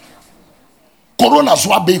careful. Corona's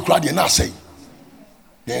what they cried and I say,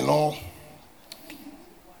 you know,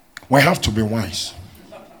 we have to be wise.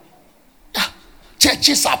 Yeah.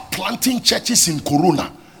 Churches are planting churches in Corona.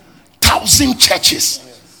 1,000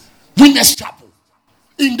 churches. Winners Chapel.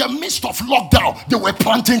 In the midst of lockdown, they were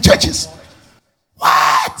planting churches.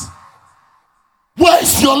 What? Where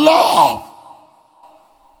is your love?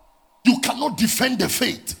 You cannot defend the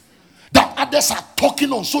faith that others are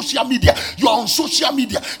talking on social media. You are on social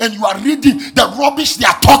media and you are reading the rubbish they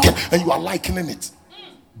are talking and you are likening it.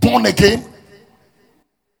 Born again.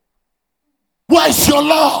 Where is your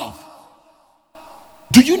love?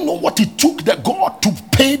 Do you know what it took that God to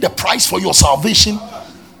pay the price for your salvation?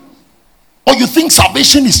 Or you think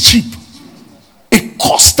salvation is cheap? It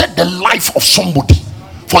costed the life of somebody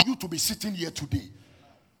for you to be sitting here today.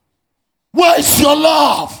 Where is your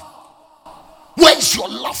love? Where is your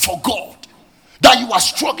love for God? That you are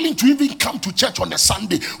struggling to even come to church on a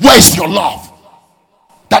Sunday. Where is your love?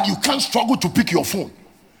 That you can't struggle to pick your phone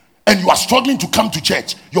and you are struggling to come to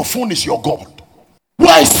church. Your phone is your God.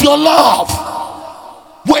 Where is your love?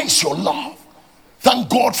 Where is your love? Thank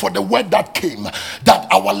God for the word that came, that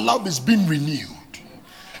our love is being renewed.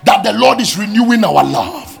 That the Lord is renewing our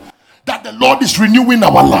love. That the Lord is renewing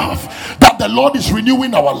our love. That the Lord is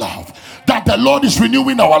renewing our love. That the Lord is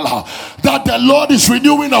renewing our love. That the Lord is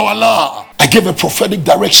renewing our love. I gave a prophetic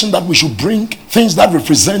direction that we should bring things that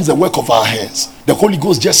represents the work of our hands. The Holy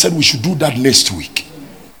Ghost just said we should do that next week.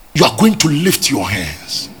 You are going to lift your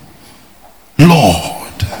hands.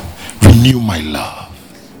 Lord, renew my love.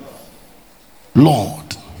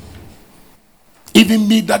 Lord, even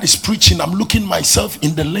me that is preaching, I'm looking myself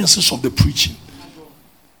in the lenses of the preaching.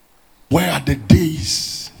 Where are the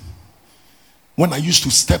days when I used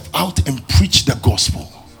to step out and preach the gospel?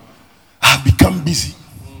 I have become busy.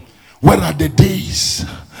 Where are the days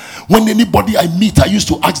when anybody I meet, I used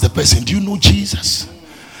to ask the person, do you know Jesus?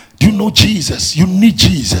 Do you know Jesus? You need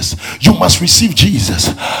Jesus. You must receive Jesus.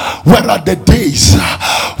 Where are the days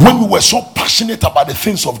when we were so passionate about the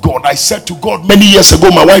things of God? I said to God many years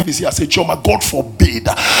ago, my wife is here, I said, Choma, God forbid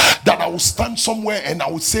that I will stand somewhere and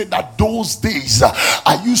I would say that those days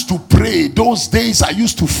I used to pray, those days I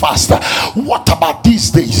used to fast. What about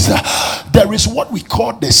these days? There is what we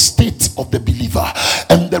call the state of the believer,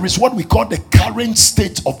 and there is what we call the current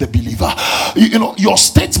state of the believer. You know, your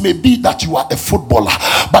state may be that you are a footballer,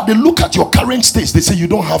 but they look at your current state, they say you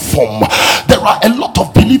don't have form. There are a lot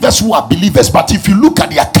of believers who are believers, but if you look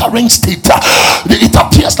at their current state, it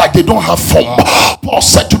appears like they don't have form. Paul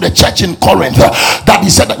said to the church in Corinth that he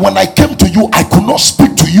said that when I came to you, I could not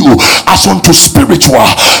speak to you as unto spiritual.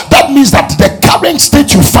 That means that the current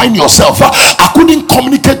state you find yourself, I couldn't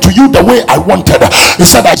communicate to you the way I wanted. He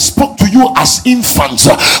said I spoke to you as infants,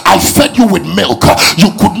 I fed you with milk,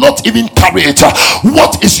 you could not even carry it.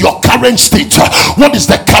 What is your current state? What is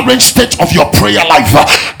the current state of your prayer life?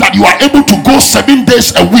 That you are able to go 7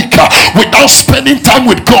 days a week without spending time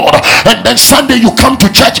with God, and then Sunday you come to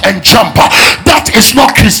church and jump. That is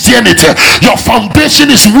not Christianity. Your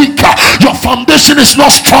foundation is weak. Your foundation is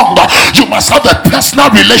not strong. You must have a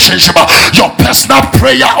personal relationship, your personal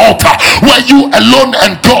prayer altar where you alone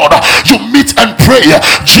and God, you meet and pray.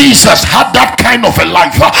 Jesus had that kind of a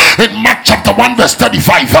life. In Mark chapter 1 verse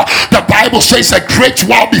 35, the Bible says a great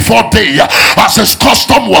while before day, as his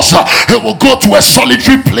custom was, he will go to a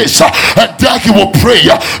solitary place and there he will pray.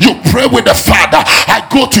 You pray with the Father. I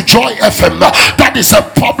go to Joy FM. That is a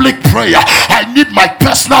public prayer. I need my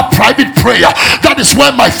personal private prayer. That is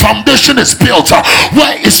where my foundation is built.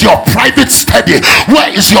 Where is your private study?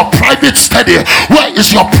 Where is your private study? Where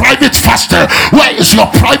is your private fasting? Where is your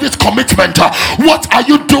private commitment? What are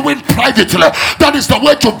you doing privately? That is the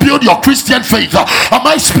way to build your Christian faith. Am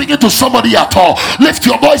I speaking to somebody at all? Lift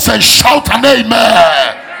your voice and shout an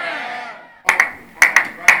amen.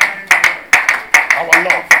 Our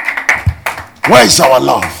love. Where is our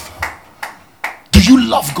love? Do you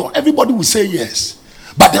love God? Everybody will say yes,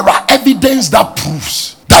 but there are evidence that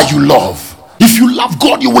proves that you love. If you love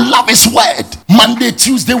God, you will love his word. Monday,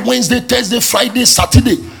 Tuesday, Wednesday, Thursday, Friday,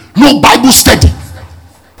 Saturday, no Bible study.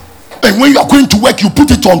 And when you are going to work, you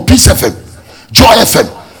put it on Peace FM, Joy FM,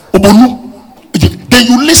 Obonu. Then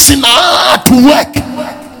you listen to work.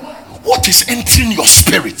 What is entering your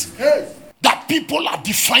spirit? That people are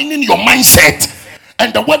defining your mindset,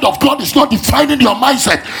 and the word of God is not defining your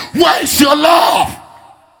mindset. Where is your love?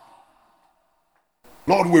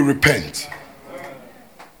 Lord, we repent.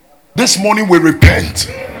 This morning we repent.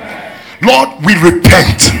 Lord, we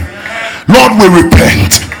repent. Lord, we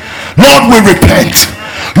repent. Lord, we repent.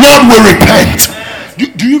 Lord, we repent.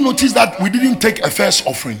 Do you notice that we didn't take a first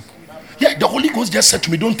offering? Yeah, the Holy Ghost just said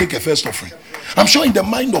to me, don't take a first offering. I'm sure in the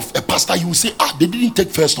mind of a pastor, you will say, they didn't take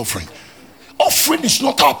first offering. Offering is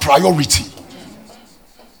not our priority.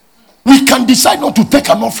 We can decide not to take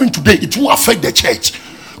an offering today. It won't affect the church.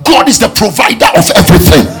 God is the provider of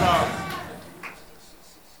everything.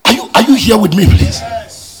 Are you here with me, please?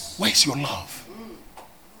 Where is your love?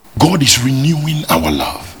 God is renewing our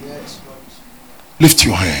love. Lift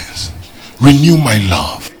your hands. Renew my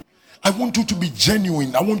love. I want you to be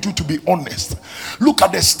genuine. I want you to be honest. Look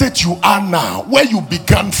at the state you are now, where you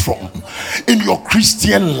began from in your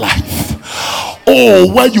Christian life. Oh,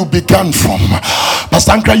 where you began from.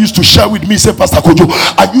 Pastor Ankara used to share with me, say, Pastor Kojo,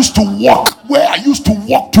 I used to walk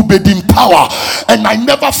to Bedin Tower, and I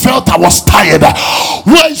never felt I was tired.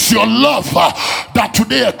 Where is your love that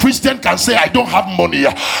today a Christian can say, I don't have money,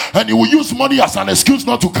 and he will use money as an excuse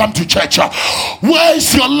not to come to church? Where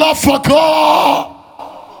is your love for God?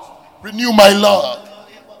 Renew my love.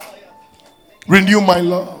 Renew my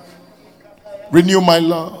love. Renew my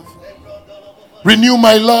love. Renew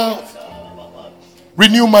my love.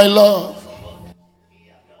 Renew my love.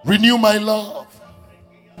 Renew my love.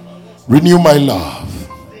 Renew my love.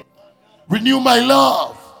 Renew my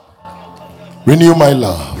love. Renew my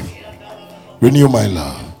love. Renew my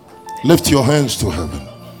love. Lift your hands to heaven.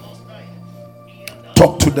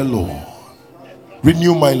 Talk to the Lord.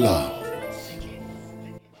 Renew my love.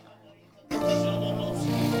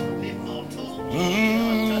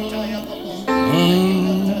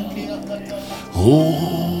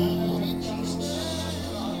 Oh,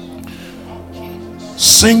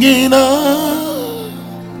 singing I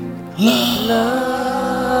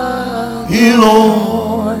love you,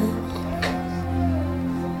 Lord.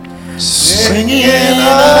 Singing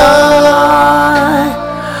I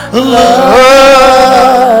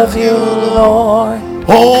love you, Lord.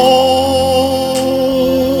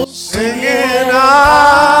 Oh, singing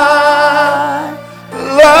I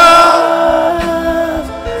love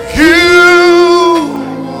you,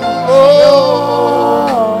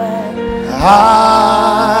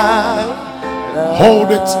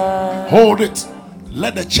 Hold it. Hold it.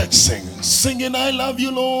 Let the church sing. Singing, I love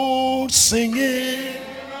you, Lord. Singing.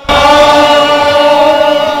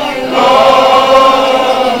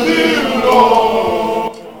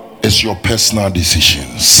 It's your personal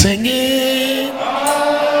decision. Singing.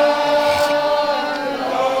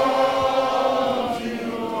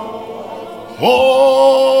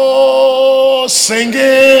 Oh, singing.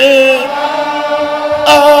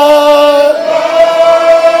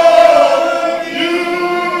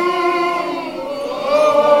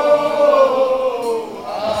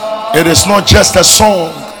 It is not just a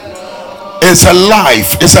song. It's a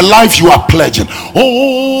life. It's a life you are pledging.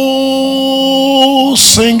 Oh,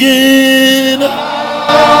 singing.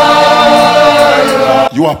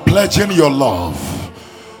 You are pledging your love.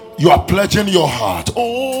 You are pledging your heart.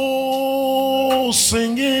 Oh,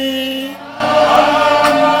 singing.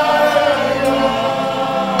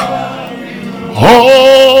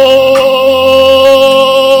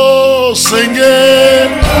 Oh,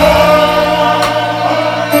 singing.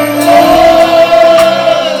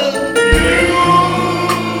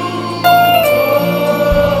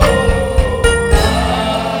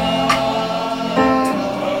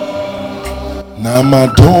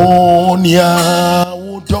 Namadonia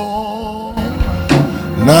udon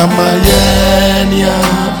Namayenia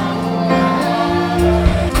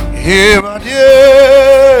Hiradie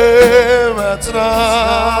Matra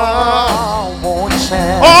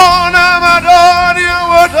Oh Namadonia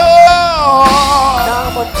udon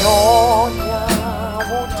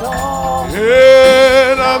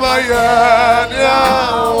Namayenia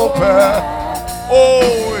upe Oh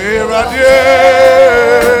Hiradie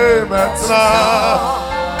Matra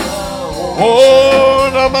Oh,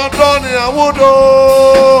 Namadonia Wudo,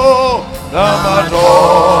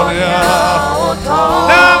 Namadonia,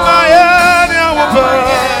 Namayania Wupe,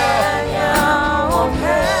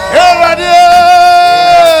 Eradia,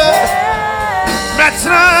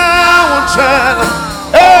 Metra Wunchen,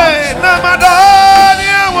 hey,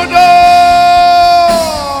 Namadonia Wudo,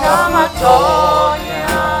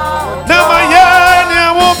 Namayania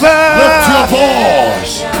Wupe. Lift your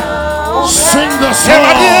voice, sing the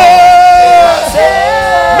song.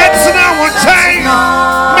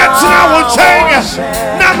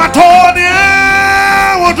 Namatonia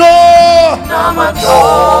Wudo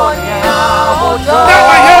Namatonia Wudo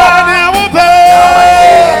Namayania Wupe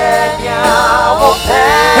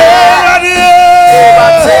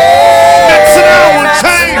Metsina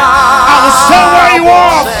Wuntang I will show where you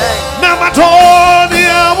are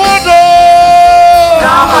Namatonia Wudo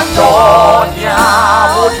Namatonia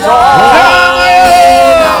Wudo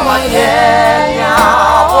Namayania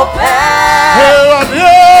Wupe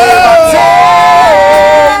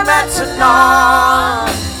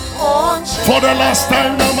For the last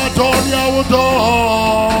time, Namadonia Wudo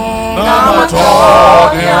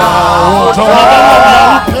Namatonia Wudo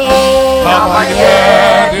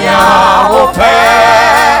Namayania Wupe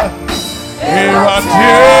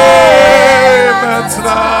Iradie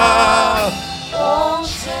Metra.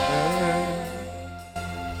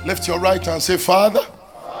 Lift your right hand and say, Father,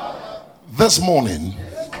 this morning,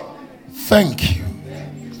 thank you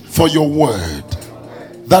for your word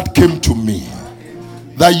that came to me,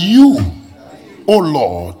 that you, oh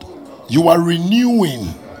Lord, you are renewing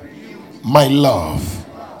my love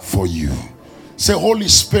for you. Say, Holy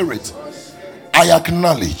Spirit, I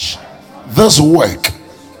acknowledge this work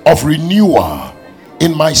of renewal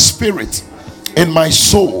in my spirit, in my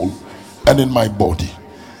soul, and in my body.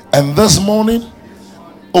 And this morning,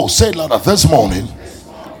 oh, say it louder, this morning,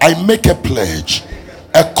 I make a pledge,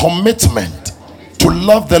 a commitment to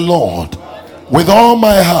love the Lord with all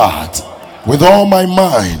my heart, with all my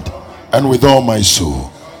mind, and with all my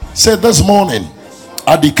soul. Say, this morning,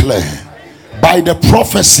 I declare by the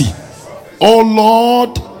prophecy, oh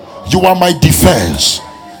Lord, you are my defense,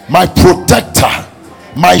 my protector,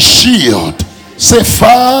 my shield. Say,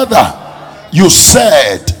 Father, you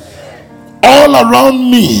said all around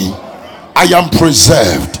me I am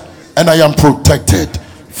preserved and I am protected.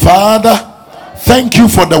 Father, thank you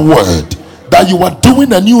for the word that you are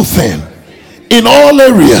doing a new thing in all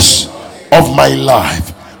areas of my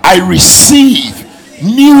life. I receive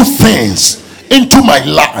new things into my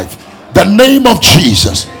life. The name of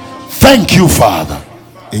Jesus. Thank you, Father.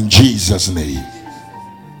 In Jesus' name.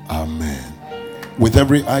 Amen. With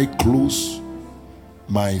every eye closed,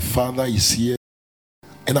 my Father is here.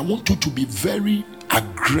 And I want you to be very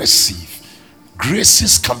aggressive.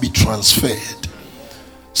 Graces can be transferred.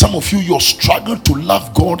 Some of you, your struggle to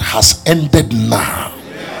love God has ended now.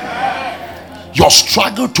 Your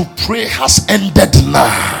struggle to pray has ended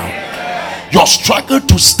now. Your struggle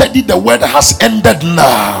to study the word has ended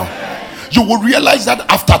now. you will realize that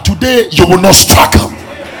after today you will not struggle.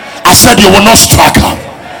 I said you will not struggle.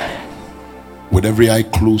 With every eye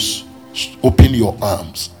closed, open your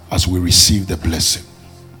arms as we receive the blessing.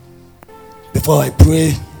 Before I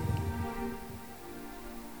pray,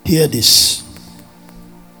 hear this.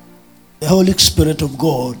 The Holy Spirit of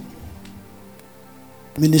God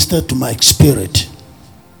ministered to my spirit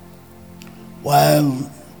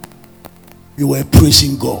while you were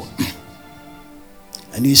praising God.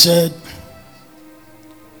 And he said,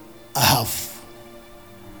 I have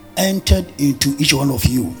entered into each one of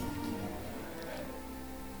you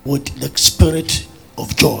with the spirit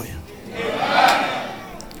of joy.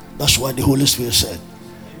 That's what the Holy Spirit said.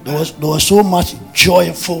 There was so much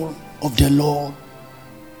joyful of the Lord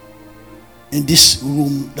in this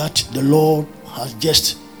room that the Lord has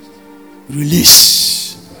just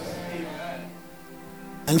released.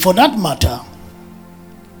 And for that matter,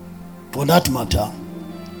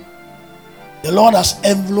 the Lord has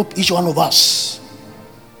enveloped each one of us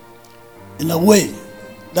in a way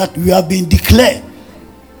that we have been declared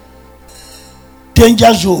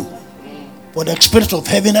danger zone for the spirit of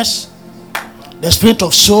heaviness, the spirit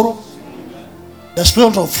of sorrow, the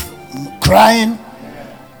spirit of crying,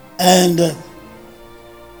 and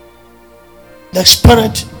the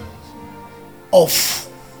spirit of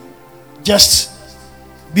just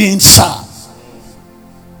being sad.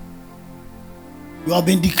 You have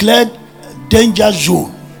been declared danger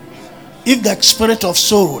zone. If the spirit of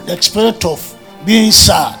sorrow, the spirit of being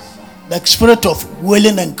sad, the spirit of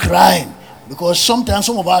wailing and crying, because sometimes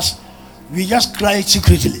some of us, we just cry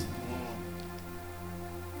secretly.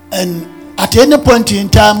 And at any point in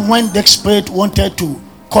time when the spirit wanted to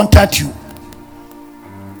contact you,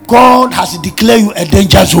 God has declared you a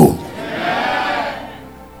danger zone.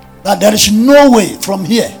 That there is no way from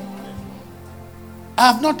here.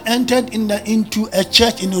 I have not entered into a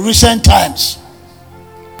church in recent times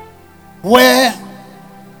where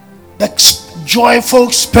the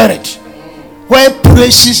joyful spirit, where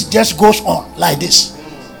praises just goes on like this.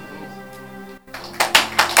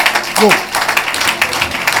 Go.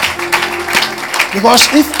 Because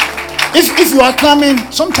if you are coming,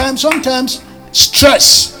 sometimes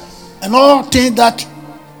stress and all things that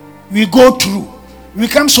we go through, we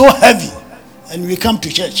become so heavy and we come to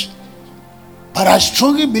church. But I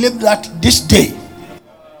strongly believe that this day,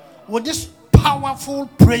 with this powerful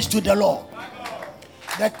praise to the Lord,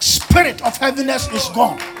 the spirit of heaviness is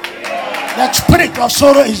gone. The spirit of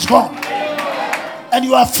sorrow is gone. And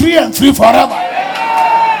you are free and free forever.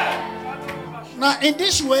 Now, in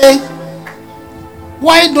this way,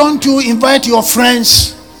 why don't you invite your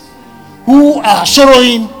friends who are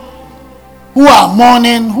sorrowing, who are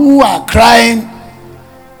mourning, who are crying,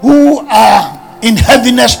 who are in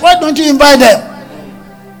heaviness? Why don't you invite them?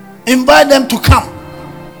 Invite them to come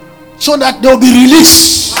so that they'll be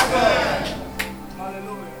released.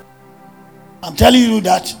 I'm telling you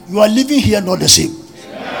that you are living here not the same.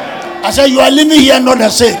 I said you are living here not the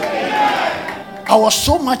same. I was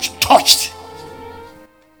so much touched.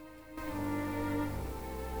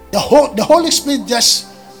 The Holy Spirit just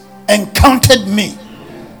encountered me.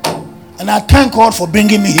 And I thank God for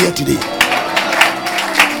bringing me here today.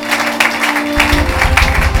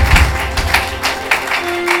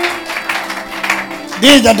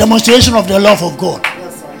 This is the demonstration of the love of God.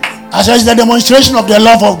 I said it's the demonstration of the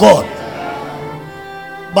love of God.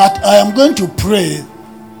 But I am going to pray.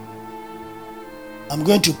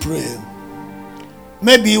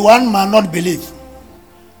 Maybe one might not believe.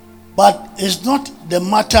 But it's not the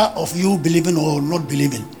matter of you believing or not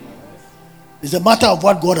believing. It's a matter of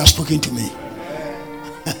what God has spoken to me.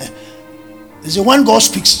 It's when God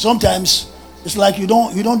speaks, sometimes it's like you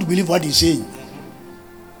don't believe what he's saying.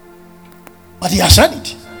 But he has said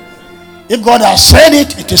it. If God has said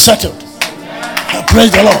it, it is settled.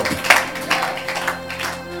 Praise the Lord.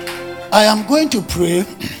 I am going to pray.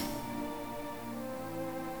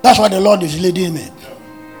 That's what the Lord is leading me.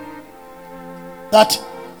 That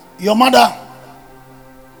your mother's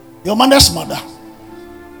mother,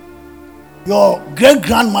 your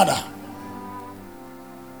great-grandmother.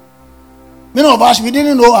 Many of us, we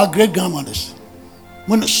didn't know our great-grandmothers.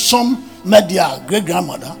 When some met their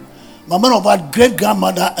great-grandmother, but many of our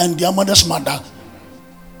great-grandmother and their mother's mother,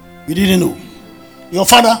 we didn't know. Your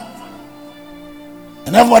father,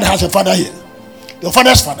 and everybody has a father here. Your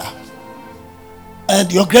father's father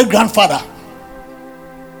and your great-grandfather.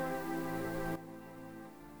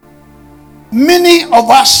 Many of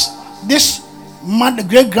us, this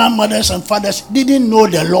great-grandmothers and fathers, didn't know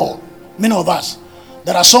the Lord. Many of us.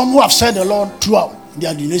 There are some who have said the Lord throughout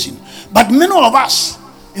their generation. But many of us,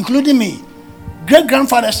 including me,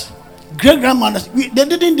 great-grandfathers, great-grandmothers, they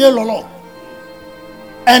didn't know the Lord.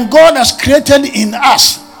 And God has created in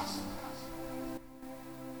us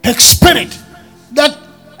a spirit that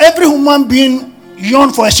every human being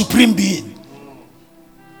yearns for a supreme being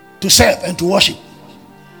to serve and to worship.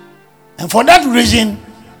 And for that reason,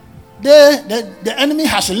 the enemy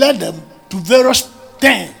has led them to various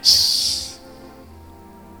things.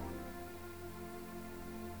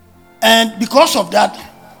 And because of that,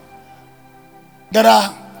 there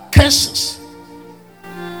are curses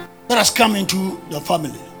that has come into the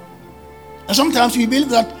family. And sometimes we believe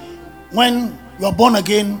that when you are born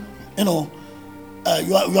again, you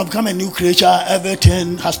have become a new creature,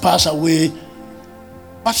 everything has passed away.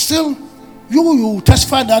 But still, you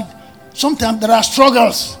testify that sometimes there are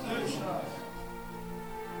struggles.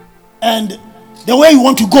 And the way you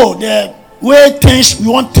want to go, the way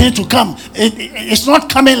you want things to come, it's not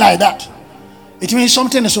coming like that. It means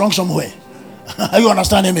something is wrong somewhere. Are you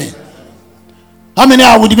understanding me? How many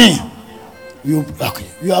are with me? You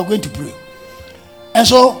are going to pray. And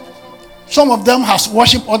so, some of them has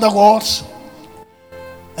worshipped other gods.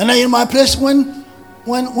 And then in my place, even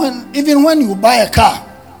when you buy a car,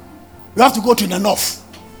 you have to go to the north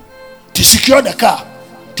to secure the car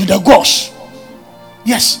to the gods.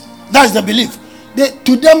 Yes, that's the belief.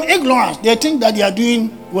 To them, ignorance, they think that they are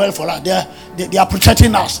doing well for us. They are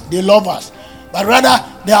protecting us. They love us. But rather,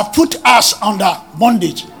 they have put us under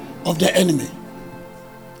bondage of the enemy.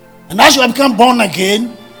 And as you have become born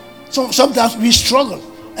again, sometimes we struggle.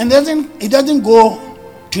 And it doesn't go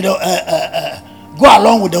to go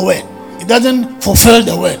along with the word. It doesn't fulfill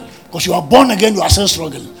the word. Because you are born again, you are still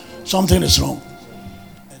struggling. Something is wrong.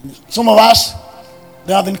 And some of us,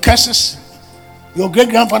 there have been curses. Your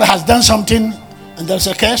great-grandfather has done something and there's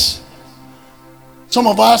a curse. Some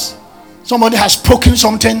of us, somebody has spoken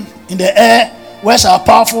something in the air. Words are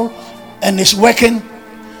powerful and it's working.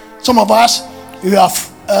 Some of us, we have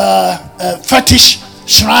fetish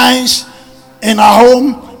shrines in our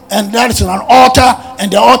home, and that is an altar,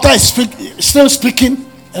 and the altar is still speaking,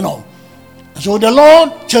 So the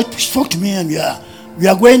Lord spoke to me, and we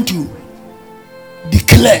are going to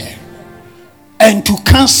declare and to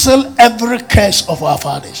cancel every curse of our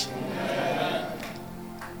fathers.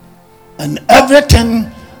 And everything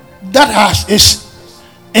that is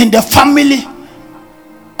in the family,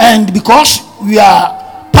 and because we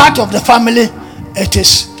are part of the family, it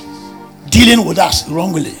is dealing with us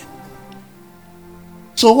wrongly.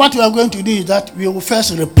 So what we are going to do is that we will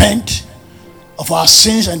first repent of our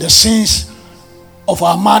sins and the sins of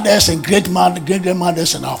our mothers and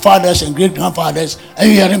great-grandmothers and our fathers and great-grandfathers. Are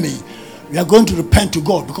you hearing me? We are going to repent to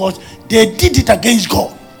God because they did it against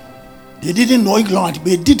God. They didn't know ignorant, but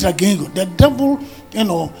they did it against God. The devil,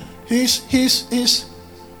 he's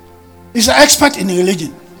an expert in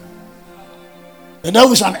religion. The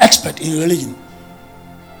devil is an expert in religion.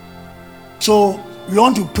 So we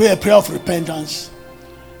want to pray a prayer of repentance.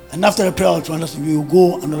 And after the prayer of repentance, we will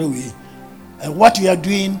go another way. And what we are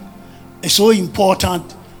doing is so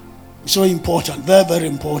important. So important. Very, very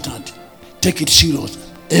important. Take it serious.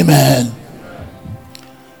 Amen.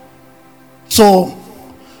 So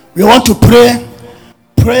we want to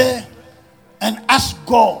pray and ask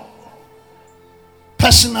God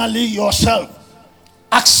personally yourself.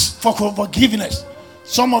 Ask for forgiveness.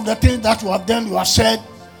 Some of the things that you have done, you have said.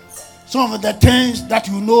 Some of the things that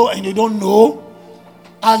you know and you don't know,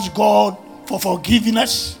 ask God for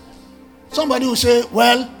forgiveness. Somebody will say,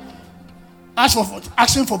 well,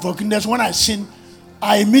 asking for forgiveness, when I sin,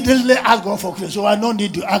 I immediately ask God for forgiveness, so I don't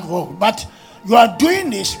need to ask God. But you are doing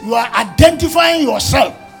this, you are identifying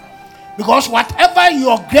yourself. Because whatever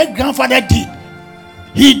your great-grandfather did,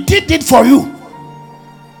 he did it for you.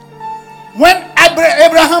 When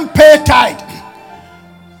Abraham paid tithe,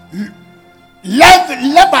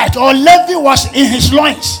 Levite or Levi was in his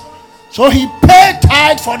loins. So he paid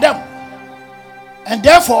tithe for them. And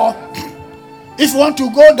therefore, if you want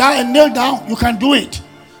to go down and kneel down, you can do it.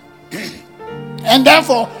 And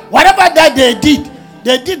therefore, whatever that they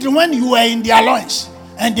did when you were in their loins.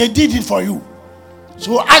 And they did it for you.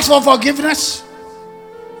 So ask for forgiveness.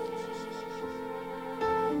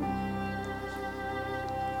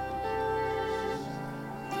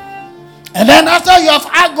 And then after you have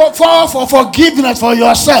asked God for forgiveness for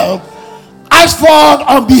yourself, ask for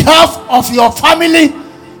on behalf of your family,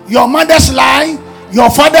 your mother's line, your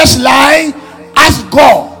father's line, ask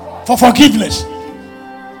God for forgiveness.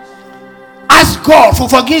 Ask God for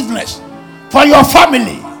forgiveness for your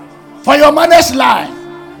family, for your mother's line,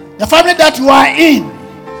 the family that you are in,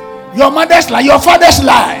 your mother's line, your father's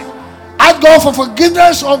line. Ask God for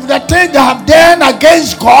forgiveness of the things they have done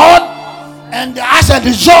against God, and as a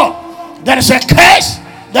result, there is a curse,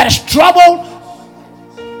 there is trouble.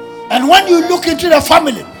 And when you look into the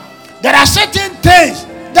family, There are certain things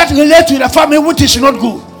that relate to the family which is not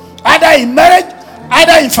good. Either in marriage,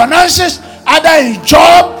 either in finances, either in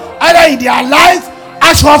job, either in their life.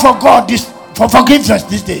 Ask for God for forgiveness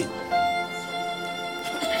this day.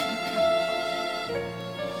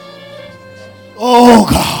 Oh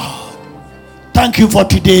God, thank you for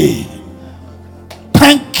today.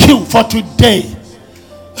 Thank you for today.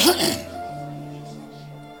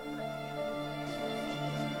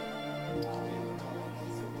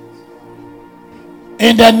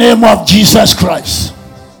 In the name of Jesus Christ.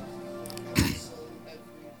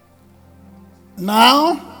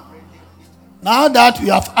 Now that we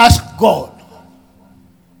have asked God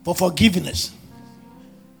for forgiveness,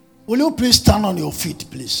 will you please stand on your feet,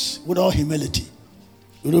 please, with all humility?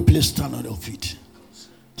 Will you please stand on your feet?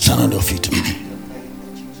 Stand on your feet. Stand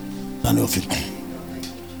on your feet.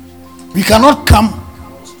 We cannot come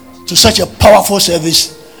to such a powerful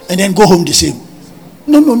service and then go home the same.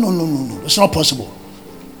 No. It's not possible.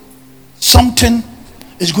 Something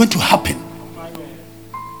is going to happen.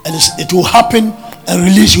 And it will happen and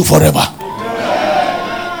release you forever.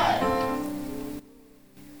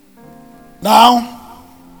 Now,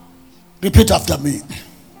 repeat after me.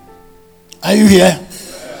 Are you here?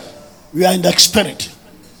 We are in the spirit.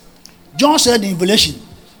 John said in Revelation,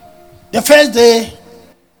 the first day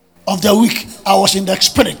of the week, I was in the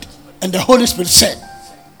spirit, and the Holy Spirit said.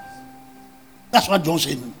 That's what John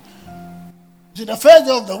said. See, the first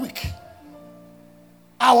day of the week,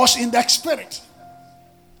 I was in the spirit,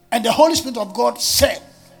 and the Holy Spirit of God said.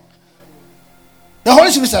 The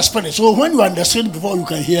Holy Spirit is a spirit, so when you understand before, you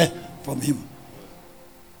can hear from him.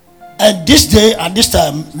 And this day and this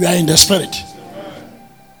time, we are in the spirit.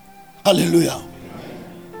 Hallelujah.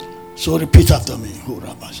 So repeat after me.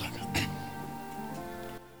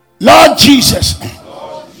 Lord Jesus,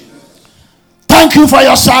 thank you for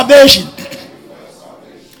your salvation.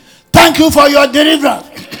 Thank you for your deliverance.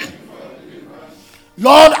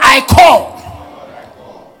 Lord, I call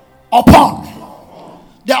upon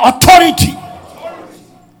the authority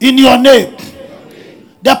in your name,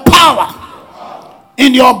 the power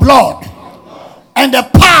in your blood, and the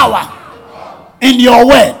power in your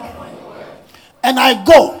word. And I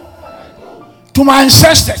go to my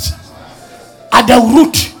ancestors at the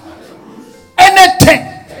root. Anything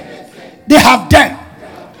they have done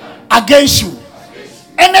against you,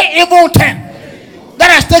 any evil thing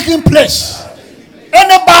that has taken place,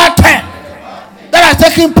 any bad thing that has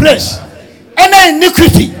taken place, any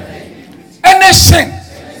iniquity, any sin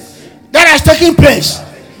that has taken place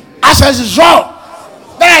as a result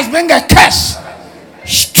that has been a curse,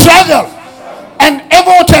 struggle, and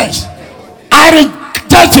evil things, I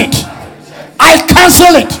reject it. I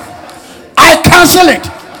cancel it. I cancel it.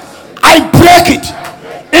 I break it.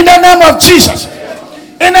 In the name of Jesus.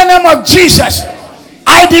 In the name of Jesus.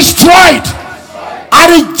 I destroy it. I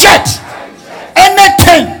reject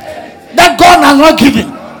anything that God has not given.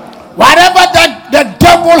 Whatever that the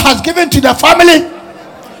devil has given to the family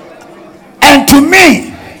and to me,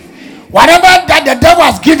 whatever that the devil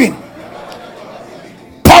has given,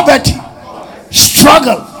 poverty,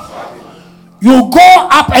 struggle, you go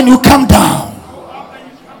up and you come down.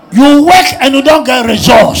 You work and you don't get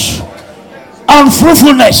results.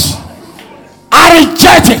 Unfruitfulness, I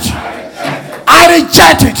reject it. I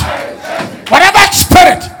reject it. Whatever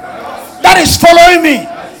spirit that is following me,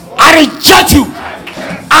 I reject you.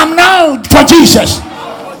 I'm now for Jesus.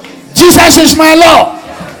 Jesus is my Lord.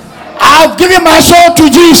 I've given my soul to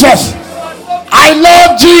Jesus. I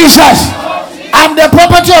love Jesus. I'm the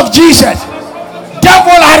property of Jesus.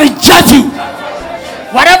 Devil, I reject you.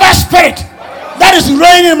 Whatever spirit that is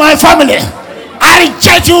reigning in my family, I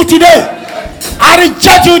reject you today. I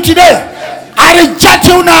reject you today. I reject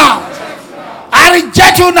you now. I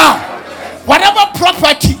reject you now. Whatever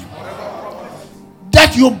property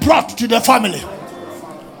that you brought to the family,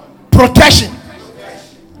 protection,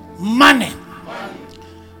 money,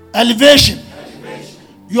 elevation,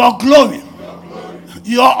 your glory,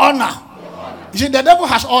 your honor. You see, the devil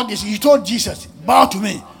has all this. He told Jesus, bow to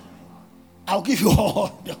me, I'll give you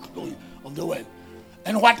all the glory of the world.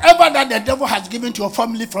 And whatever that the devil has given to your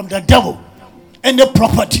family from the devil, any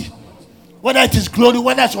property, whether it is glory,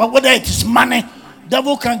 whether it is money,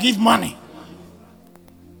 devil can give money.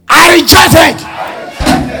 I reject it.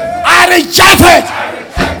 I reject it.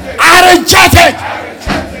 I reject it.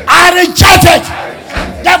 I reject it.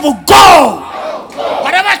 Devil, go.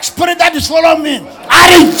 Whatever spirit that is following me,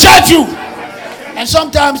 I reject you. And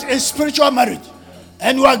sometimes it's spiritual marriage.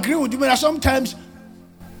 And you agree with me that sometimes,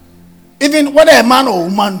 even whether a man or a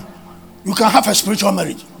woman, you can have a spiritual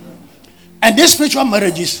marriage. And these spiritual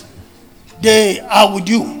marriages, they are with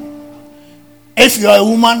you. If you are a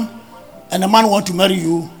woman, and a man want to marry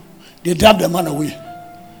you, they drive the man away.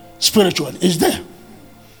 Spiritually, it's there.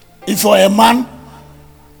 If you're a man,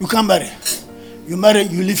 you can't marry. You marry,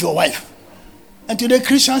 you leave your wife. And today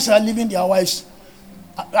Christians are leaving their wives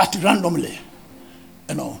at randomly.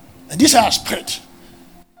 You know. And these are spirit.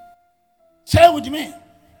 Say it with me.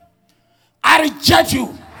 I reject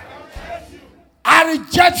you. I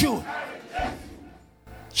reject you.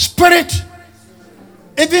 Spirit,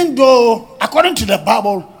 even though according to the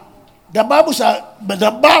Bible, but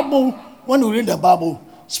the Bible, when you read the Bible,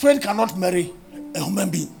 spirit cannot marry a human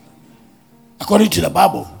being. According to the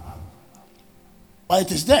Bible. But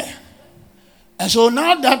it is there. And so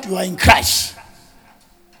now that you are in Christ,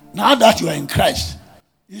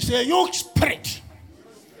 you say, you spirit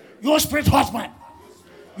husband,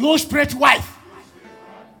 you spirit wife,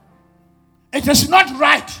 it is not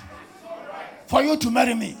right for you to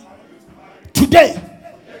marry me. Today,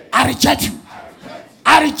 I reject you.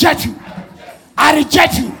 I reject you. I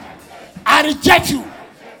reject you. I reject you.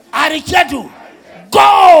 I reject you.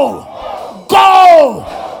 Go! Go!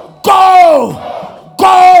 Go!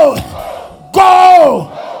 Go!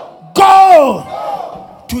 Go!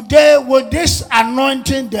 Go! Today, with this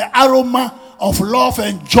anointing, the aroma of love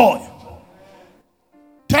and joy,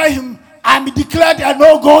 tell him, I'm declared a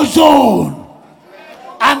no-go zone.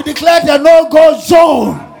 I'm declared a no-go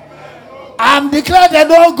zone. I'm declared a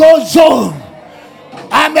no-go zone.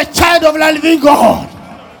 I'm a child of the living God.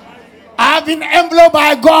 I've been enveloped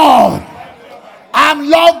by God. I'm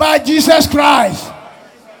loved by Jesus Christ.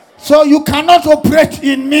 So you cannot operate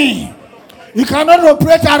in me. You cannot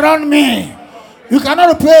operate around me. You cannot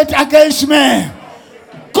operate against me.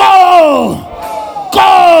 Go!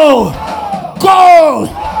 Go!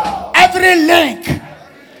 Go! Every link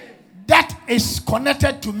that is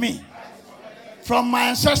connected to me from my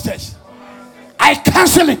ancestors, I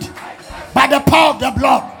cancel it by the power of the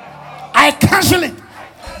blood. I cancel it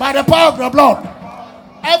by the power of the blood.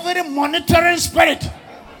 Every monitoring spirit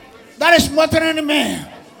that is monitoring me,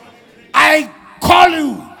 I call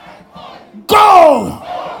you. Go!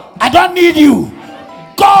 I don't need you.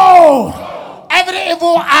 Go! Every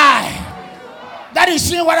evil eye that is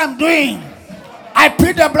seeing what I'm doing, I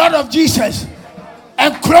plead the blood of Jesus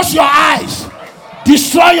and close your eyes.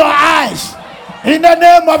 Destroy your eyes in the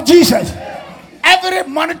name of Jesus. Every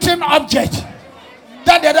monitoring object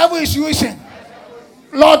that the devil is using,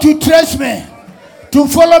 Lord, to trace me, to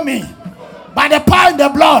follow me, by the power in the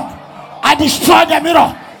blood, I destroy the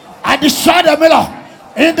mirror. I destroy the mirror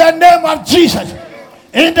in the name of Jesus.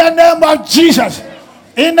 In the name of Jesus.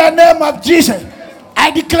 In the name of Jesus.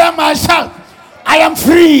 I declare myself, I am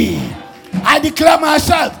free. I declare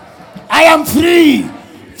myself, I am free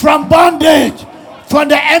from bondage, from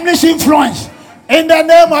the enemy's influence. In the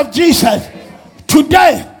name of Jesus.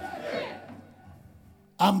 Today,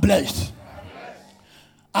 I'm blessed.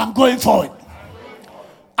 I'm going forward.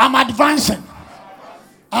 I'm advancing.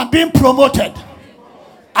 I'm being promoted.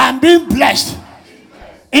 I'm being blessed.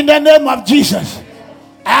 In the name of Jesus.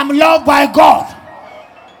 I'm loved by God.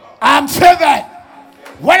 I'm favored.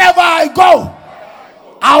 Wherever I go,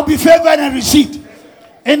 I'll be favored and received.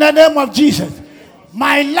 In the name of Jesus.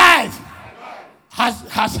 My life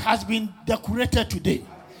has been decorated today.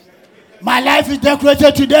 My life is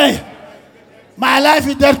decorated today. My life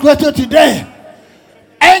is decorated today.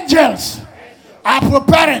 Angels are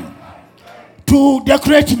preparing to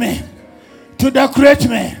decorate me. To decorate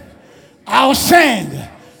me. I'll sing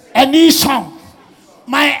a new song.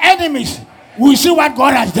 My enemies will see what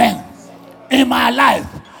God has done in my life.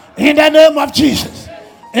 In the name of Jesus.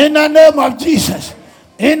 In the name of Jesus.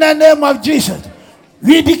 In the name of Jesus.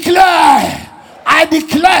 We declare, I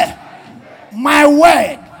declare my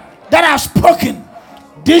word that I've spoken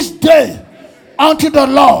this day unto the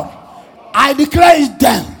Lord. I declare it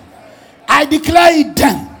done. I declare it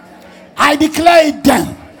done. I declare it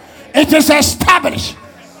done. It is established.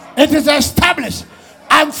 It is established.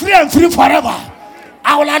 I'm free and free forever.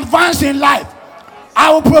 I will advance in life.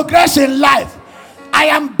 I will progress in life. I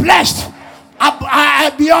am blessed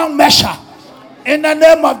beyond measure. In the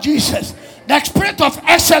name of Jesus. The spirit of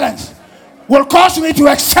excellence will cause me to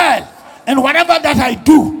excel in whatever that I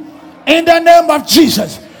do. In the name of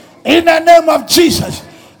Jesus. In the name of Jesus.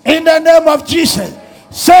 In the name of Jesus.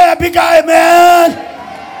 Say a big amen.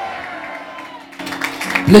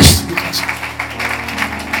 Please.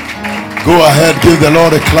 Go ahead, give the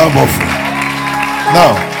Lord a clap offering.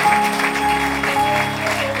 Now,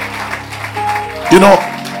 you know,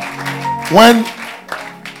 when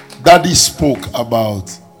Daddy spoke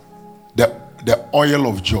about the oil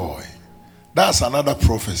of joy, that's another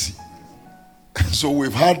prophecy. So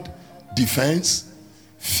we've had defense,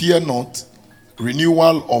 fear not,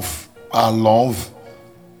 renewal of I love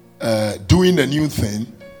doing a new thing,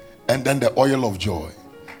 and then the oil of joy.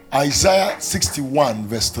 Isaiah 61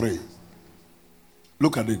 verse 3.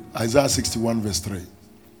 Look at it. Isaiah 61 verse 3.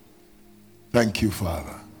 Thank you,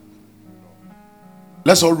 Father.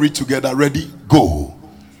 Let's all read together. Ready? Go.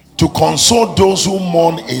 To console those who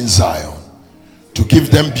mourn in Zion, to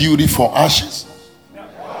give them beauty for ashes.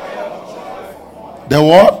 The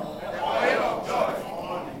what?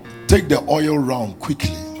 Take the oil round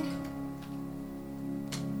quickly.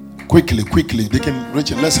 Quickly. They can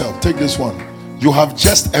reach it. Let's help. Take this one. You have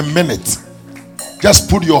just a minute. Just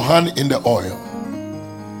put your hand in the oil.